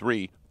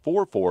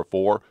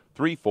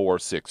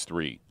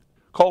 313-444-3463.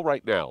 Call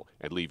right now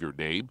and leave your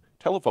name,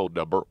 telephone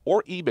number,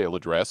 or email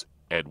address,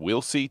 and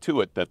we'll see to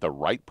it that the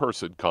right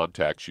person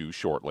contacts you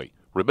shortly.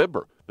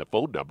 Remember, the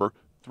phone number,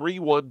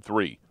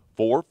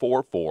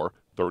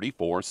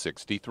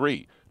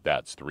 313-444-3463.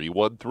 That's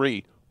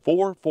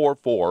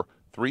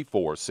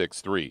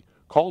 313-444-3463.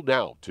 Call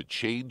now to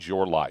change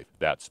your life.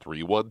 That's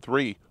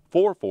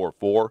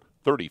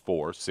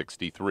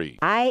 313-444-3463.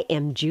 I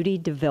am Judy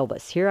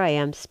DeVilbus. Here I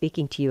am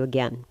speaking to you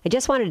again. I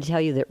just wanted to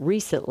tell you that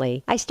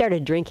recently I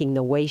started drinking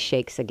the Whey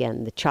Shakes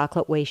again, the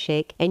chocolate Whey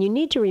Shake. And you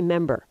need to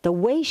remember, the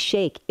Whey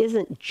Shake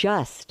isn't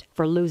just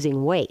for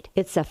losing weight.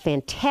 It's a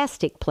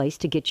fantastic place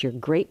to get your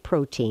great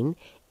protein.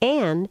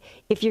 And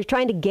if you're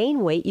trying to gain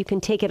weight, you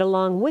can take it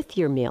along with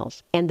your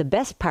meals. And the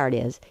best part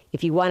is,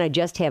 if you want to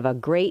just have a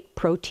great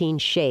protein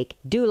shake,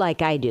 do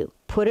like I do.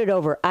 Put it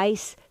over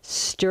ice,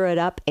 stir it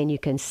up, and you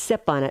can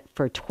sip on it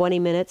for 20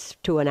 minutes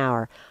to an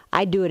hour.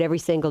 I do it every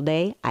single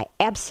day. I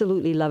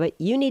absolutely love it.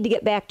 You need to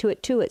get back to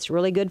it too. It's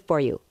really good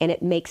for you. And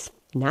it makes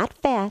not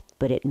fat,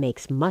 but it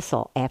makes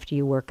muscle after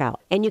you work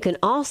out. And you can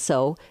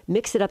also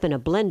mix it up in a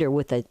blender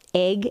with an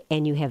egg,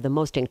 and you have the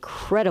most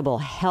incredible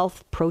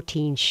health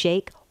protein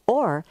shake.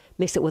 Or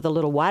mix it with a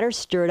little water,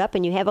 stir it up,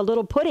 and you have a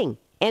little pudding.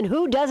 And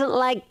who doesn't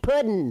like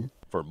pudding?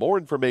 For more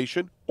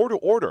information or to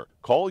order,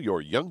 call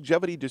your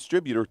Youngevity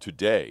distributor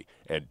today.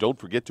 And don't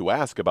forget to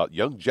ask about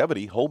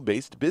Youngevity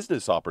home-based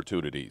business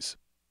opportunities.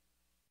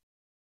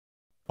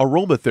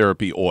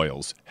 Aromatherapy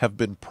oils have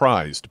been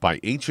prized by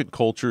ancient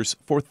cultures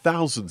for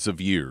thousands of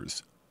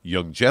years.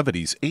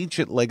 Youngevity's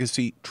ancient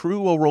legacy,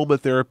 True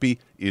Aromatherapy,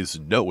 is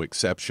no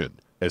exception.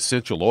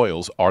 Essential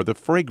oils are the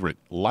fragrant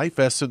life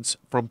essence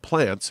from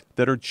plants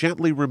that are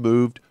gently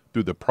removed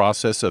through the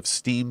process of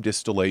steam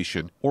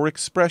distillation or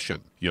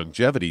expression.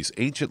 Youngevity's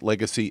ancient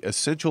legacy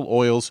essential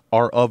oils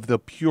are of the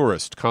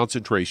purest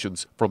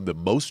concentrations from the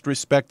most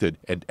respected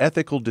and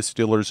ethical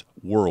distillers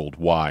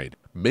worldwide.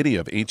 Many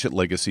of Ancient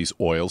Legacy's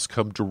oils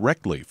come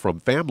directly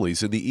from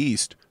families in the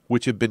East,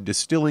 which have been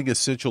distilling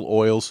essential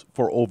oils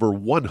for over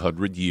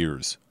 100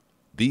 years.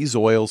 These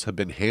oils have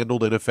been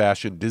handled in a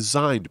fashion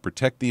designed to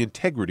protect the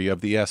integrity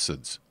of the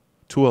essence,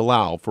 to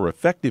allow for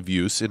effective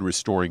use in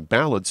restoring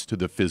balance to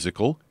the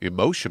physical,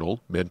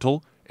 emotional,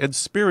 mental, and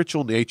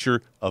spiritual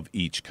nature of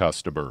each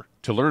customer.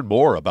 To learn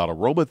more about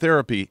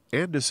aromatherapy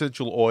and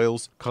essential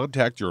oils,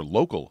 contact your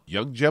local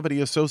Youngevity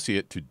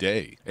associate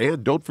today.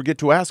 And don't forget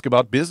to ask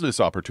about business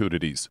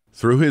opportunities.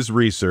 Through his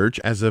research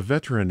as a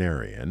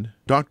veterinarian,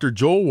 Dr.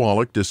 Joel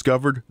Wallach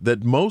discovered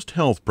that most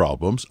health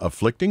problems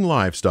afflicting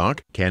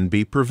livestock can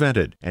be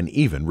prevented and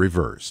even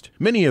reversed.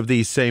 Many of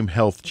these same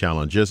health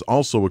challenges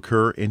also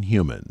occur in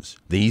humans.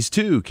 These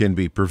too can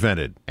be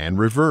prevented and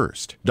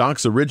reversed.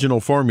 Doc's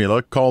original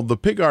formula, called the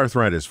pig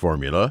arthritis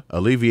formula,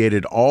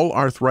 alleviated all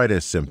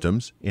arthritis symptoms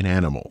in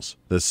animals.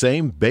 The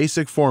same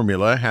basic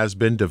formula has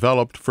been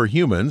developed for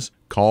humans,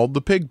 called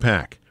the Pig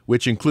Pack,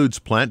 which includes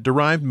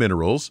plant-derived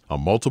minerals, a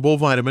multiple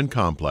vitamin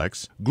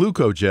complex,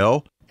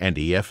 glucogel, and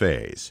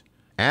EFAs.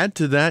 Add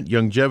to that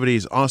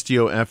Youngevity's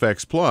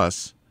OsteoFX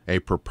Plus, a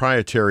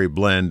proprietary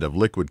blend of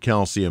liquid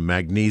calcium,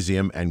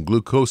 magnesium, and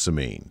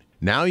glucosamine.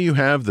 Now you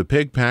have the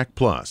Pig Pack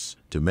Plus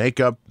to make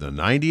up the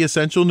 90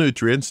 essential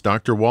nutrients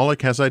Dr.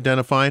 Wallach has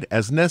identified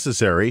as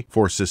necessary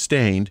for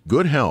sustained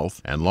good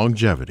health and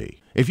longevity.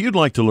 If you'd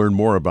like to learn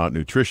more about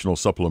nutritional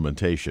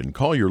supplementation,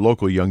 call your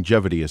local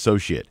Youngevity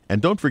associate,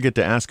 and don't forget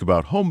to ask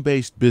about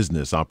home-based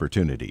business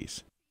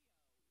opportunities.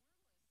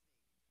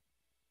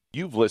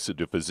 You've listened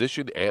to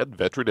physician and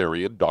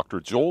veterinarian Dr.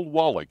 Joel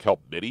Wallach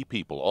help many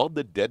people on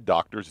the Dead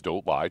Doctors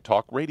Don't Lie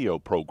talk radio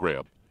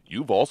program.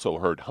 You've also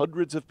heard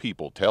hundreds of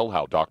people tell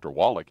how Dr.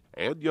 Wallach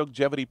and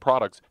Youngevity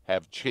products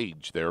have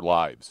changed their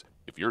lives.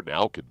 If you're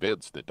now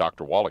convinced that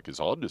Dr. Wallach is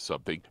onto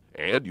something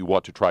and you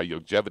want to try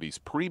Youngevity's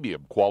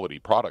premium quality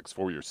products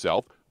for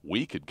yourself,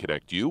 we can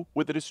connect you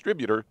with a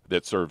distributor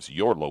that serves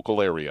your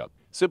local area.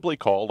 Simply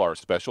call our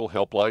special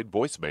helpline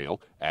voicemail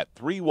at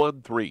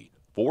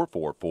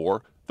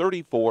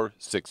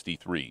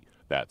 313-444-3463.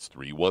 That's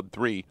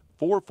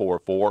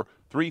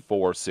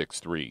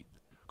 313-444-3463.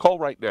 Call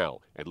right now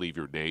and leave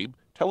your name,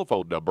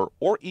 telephone number,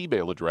 or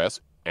email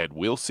address, and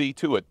we'll see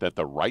to it that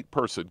the right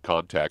person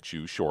contacts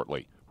you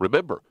shortly.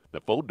 Remember,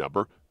 the phone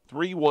number,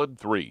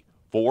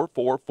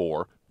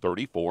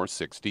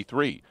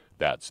 313-444-3463.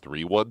 That's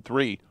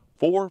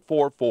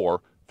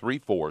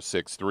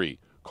 313-444-3463.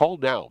 Call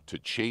now to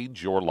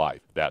change your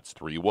life. That's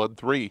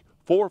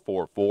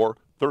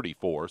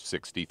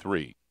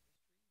 313-444-3463.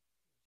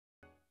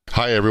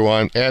 Hi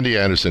everyone, Andy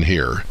Anderson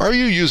here. Are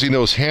you using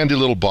those handy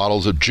little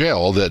bottles of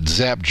gel that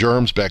zap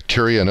germs,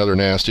 bacteria, and other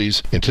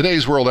nasties? In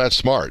today's world, that's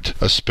smart,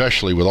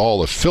 especially with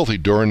all the filthy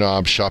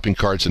doorknobs, shopping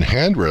carts, and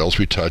handrails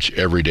we touch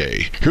every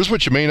day. Here's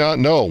what you may not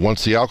know.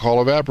 Once the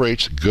alcohol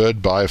evaporates,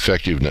 goodbye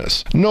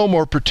effectiveness. No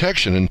more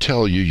protection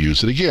until you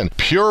use it again.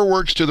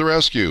 PureWorks to the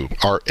rescue.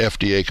 Our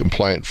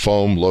FDA-compliant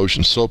foam,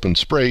 lotion, soap, and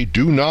spray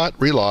do not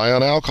rely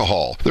on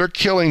alcohol. Their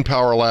killing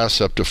power lasts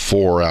up to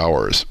 4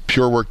 hours.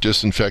 PureWorks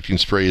disinfecting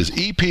spray is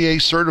EPA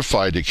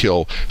certified to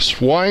kill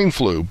swine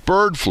flu,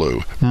 bird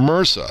flu,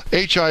 MRSA,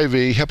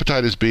 HIV,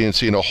 hepatitis B and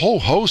C, and a whole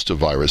host of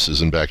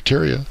viruses and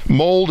bacteria.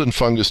 Mold and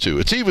fungus too.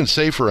 It's even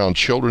safe around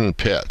children and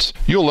pets.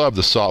 You'll love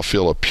the soft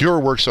feel of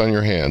PureWorks on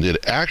your hand.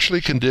 It actually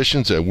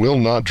conditions and will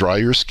not dry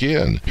your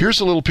skin. Here's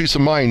a little peace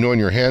of mind knowing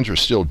your hands are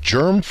still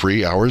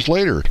germ-free hours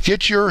later.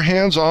 Get your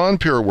hands on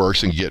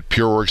PureWorks and get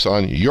PureWorks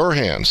on your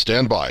hands.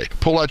 Stand by.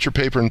 Pull out your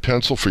paper and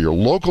pencil for your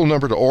local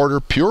number to order.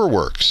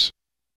 PureWorks.